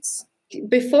dragons.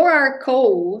 Before our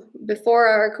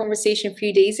conversation a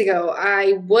few days ago,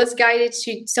 I was guided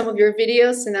to some of your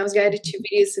videos, and I was guided to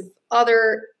videos of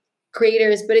other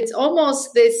creators, but it's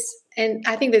almost this, and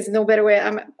I think there's no better way.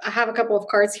 I have a couple of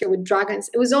cards here with dragons.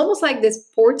 It was almost like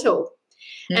this portal,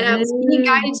 and I was being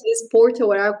guided to this portal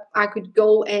where I could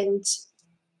go and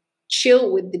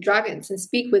chill with the dragons and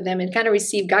speak with them and kind of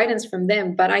receive guidance from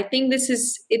them. But I think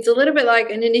it's a little bit like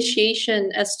an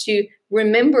initiation as to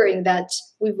remembering that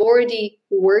we've already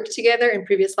worked together in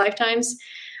previous lifetimes.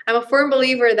 I'm a firm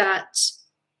believer that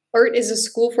Earth is a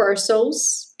school for our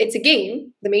souls. It's a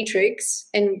game, the Matrix,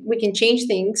 and we can change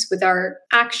things with our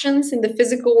actions in the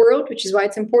physical world, which is why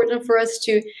it's important for us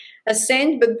to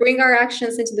ascend, but bring our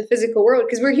actions into the physical world,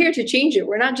 because we're here to change it.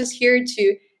 We're not just here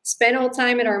to spend all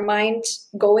time in our mind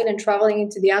going and traveling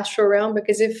into the astral realm,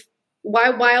 because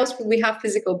why else would we have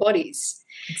physical bodies?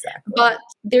 Exactly. But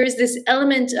there's this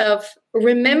element of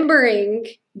remembering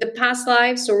the past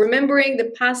lives or remembering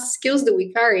the past skills that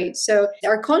we carried. So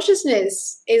our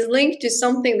consciousness is linked to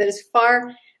something that is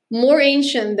far more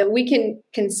ancient than we can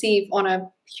conceive on a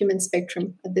human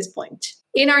spectrum at this point.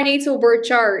 In our natal birth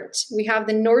chart, we have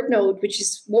the North Node, which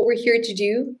is what we're here to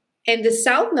do, and the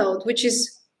South Node, which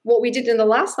is what we did in the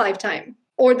last lifetime,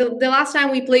 or the last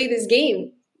time we played this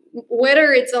game.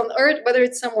 Whether it's on Earth, whether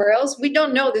it's somewhere else, we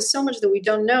don't know. There's so much that we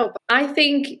don't know. But I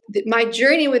think that my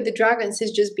journey with the dragons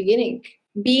is just beginning.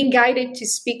 Being guided to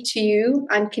speak to you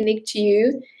and connect to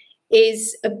you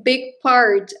is a big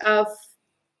part of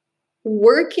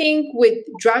working with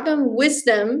dragon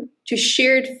wisdom to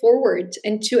share it forward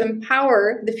and to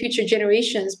empower the future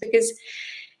generations, because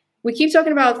we keep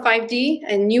talking about 5D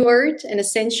and New Earth and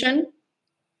ascension,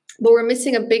 but we're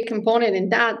missing a big component in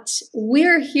that.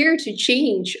 We're here to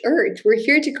change Earth. We're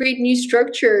here to create new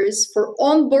structures for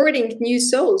onboarding new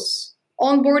souls,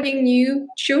 onboarding new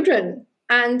children.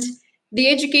 And the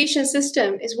education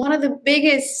system is one of the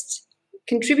biggest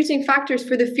contributing factors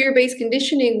for the fear-based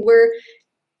conditioning, where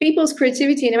people's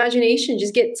creativity and imagination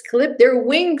just gets clipped. Their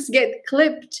wings get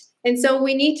clipped. And so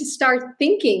we need to start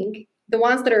thinking, the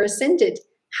ones that are ascended,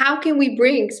 how can we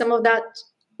bring some of that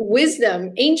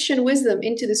wisdom, ancient wisdom,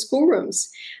 into the schoolrooms?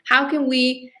 How can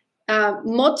we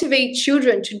motivate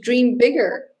children to dream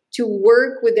bigger, to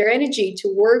work with their energy,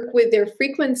 to work with their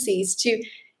frequencies, to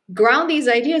ground these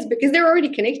ideas, because they're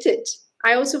already connected.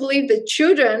 I also believe that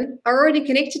children are already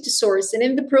connected to source, and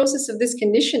in the process of this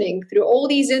conditioning, through all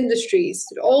these industries,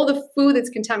 through all the food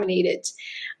that's contaminated,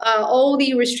 all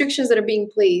the restrictions that are being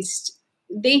placed,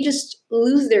 they just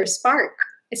lose their spark,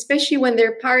 especially when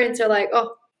their parents are like,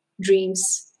 oh,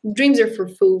 dreams are for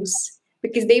fools,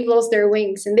 because they've lost their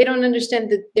wings and they don't understand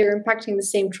that they're impacting the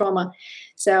same trauma.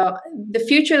 So the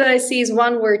future that I see is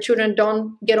one where children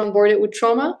don't get on board with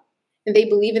trauma, and they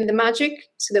believe in the magic,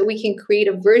 so that we can create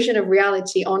a version of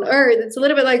reality on Earth. It's a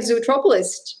little bit like Zootropolis.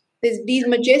 There's these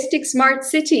majestic smart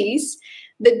cities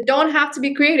that don't have to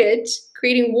be created,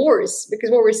 creating wars, because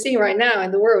what we're seeing right now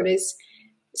in the world is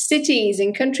cities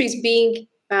and countries being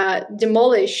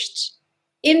demolished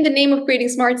in the name of creating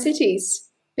smart cities,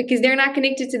 because they're not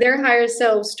connected to their higher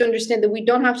selves to understand that we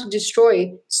don't have to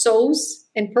destroy souls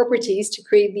and properties to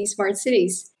create these smart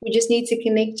cities. We just need to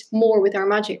connect more with our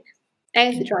magic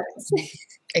and the dragons.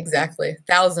 Exactly.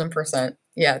 1,000%.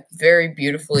 Yeah. Very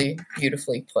beautifully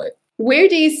put. Where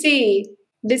do you see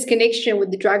this connection with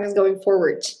the dragons going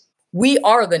forward? We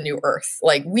are the new Earth.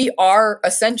 Like, we are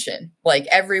ascension. Like,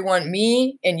 everyone,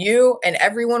 me and you and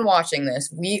everyone watching this,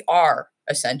 we are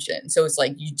ascension. So it's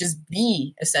like, you just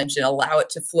be ascension, allow it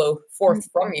to flow forth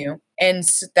from you. And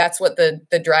that's what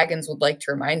the dragons would like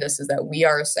to remind us, is that we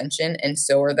are ascension and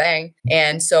so are they.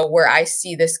 And so where I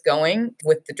see this going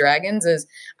with the dragons is,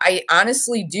 I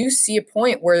honestly do see a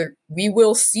point where we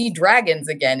will see dragons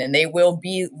again, and they will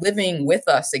be living with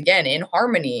us again in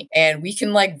harmony. And we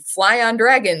can like fly on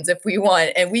dragons if we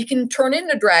want, and we can turn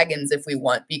into dragons if we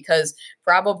want, because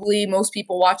probably most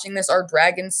people watching this are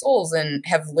dragon souls and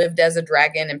have lived as a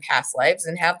dragon in past lives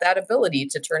and have that ability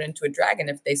to turn into a dragon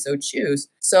if they so choose.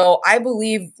 So I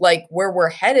believe like where we're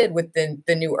headed with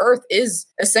the new Earth is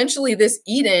essentially this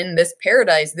Eden, this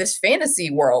paradise, this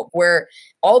fantasy world where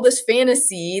all this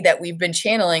fantasy that we've been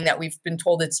channeling, that we've been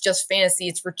told it's just fantasy,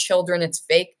 it's for children, it's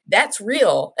fake, that's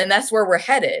real. And that's where we're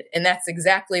headed. And that's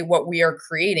exactly what we are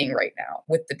creating right now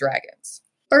with the dragons.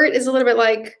 Earth is a little bit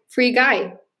like Free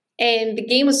Guy. And the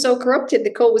game was so corrupted,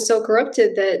 the code was so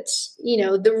corrupted that,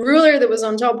 the ruler that was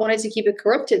on top wanted to keep it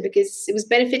corrupted because it was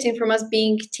benefiting from us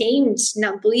being tamed,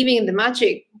 not believing in the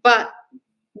magic. But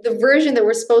the version that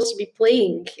we're supposed to be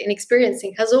playing and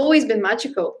experiencing has always been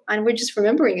magical, and we're just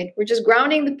remembering it. We're just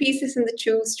grounding the pieces and the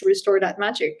tools to restore that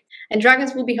magic. And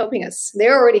dragons will be helping us.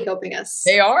 They're already helping us.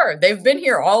 They are. They've been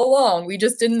here all along. We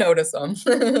just didn't notice them.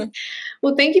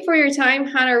 Well, thank you for your time,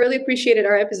 Hannah. I really appreciated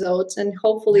our episodes. And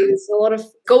hopefully there's a lot of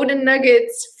golden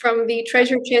nuggets from the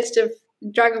treasure chest of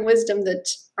dragon wisdom that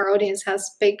our audience has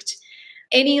picked.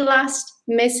 Any last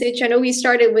message? I know we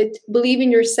started with believe in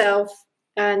yourself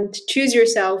and choose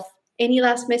yourself. Any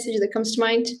last message that comes to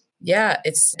mind? Yeah,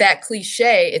 it's that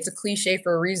cliche. It's a cliche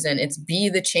for a reason. It's be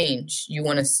the change you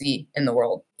want to see in the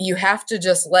world. You have to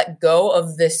just let go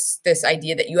of this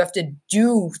idea that you have to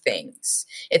do things.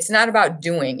 It's not about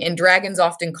doing. And dragons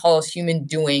often call us human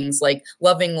doings, like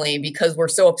lovingly, because we're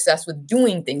so obsessed with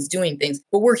doing things.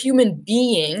 But we're human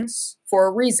beings for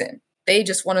a reason. They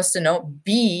just want us to know,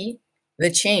 be the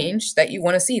change that you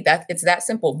want to see. That it's that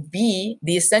simple. Be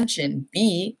the ascension,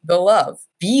 be the love,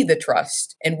 be the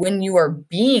trust. And when you are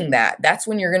being that, that's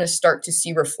when you're going to start to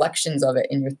see reflections of it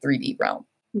in your 3D realm.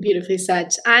 Beautifully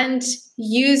said. And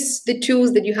use the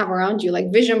tools that you have around you,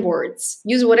 like vision boards.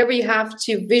 Use whatever you have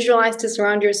to visualize to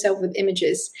surround yourself with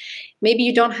images. Maybe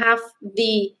you don't have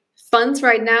the funds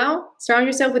right now. Surround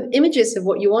yourself with images of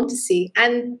what you want to see.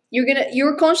 And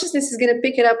your consciousness is gonna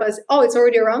pick it up as, oh, it's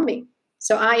already around me.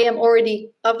 So I am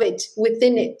already of it,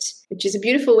 within it, which is a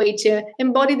beautiful way to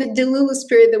embody the Delulu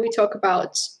spirit that we talk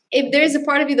about. If there's a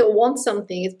part of you that wants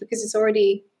something, it's because it's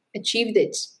already achieved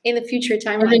it in the future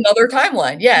timeline. Another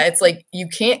timeline. Yeah, it's like you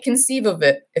can't conceive of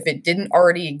it if it didn't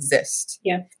already exist.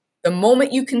 Yeah. The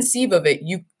moment you conceive of it,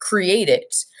 you create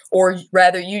it, or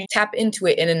rather you tap into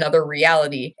it in another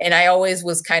reality. And I always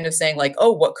was kind of saying like,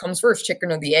 oh, what comes first,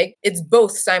 chicken or the egg? It's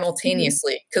both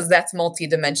simultaneously, because that's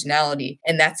multidimensionality.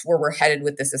 And that's where we're headed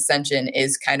with this ascension,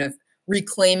 is kind of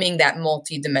reclaiming that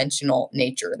multidimensional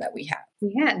nature that we have.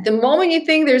 Yeah. The moment you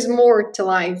think there's more to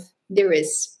life, there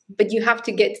is. But you have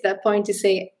to get to that point to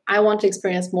say, I want to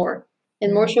experience more,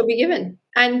 and more shall be given.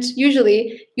 And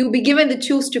usually you'll be given the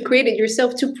tools to create it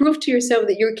yourself, to prove to yourself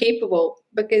that you're capable,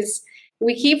 because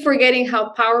we keep forgetting how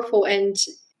powerful and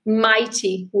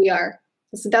mighty we are.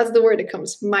 So that's the word that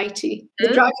comes, mighty. The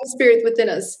dragon spirit within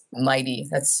us. Mighty.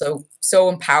 That's so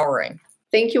empowering.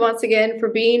 Thank you once again for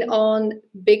being on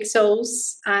Big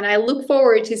Souls. And I look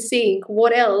forward to seeing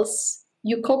what else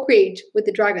you co-create with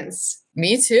the dragons.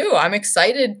 Me too. I'm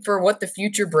excited for what the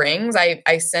future brings.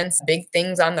 I sense big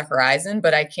things on the horizon,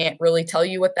 but I can't really tell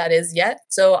you what that is yet.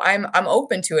 So I'm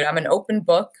open to it. I'm an open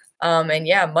book. And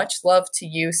yeah, much love to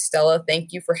you, Stella.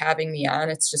 Thank you for having me on.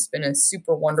 It's just been a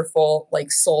super wonderful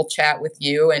soul chat with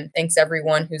you. And thanks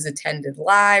everyone who's attended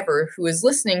live or who is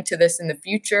listening to this in the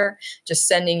future. Just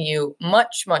sending you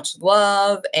much, much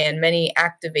love and many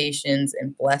activations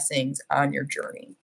and blessings on your journey.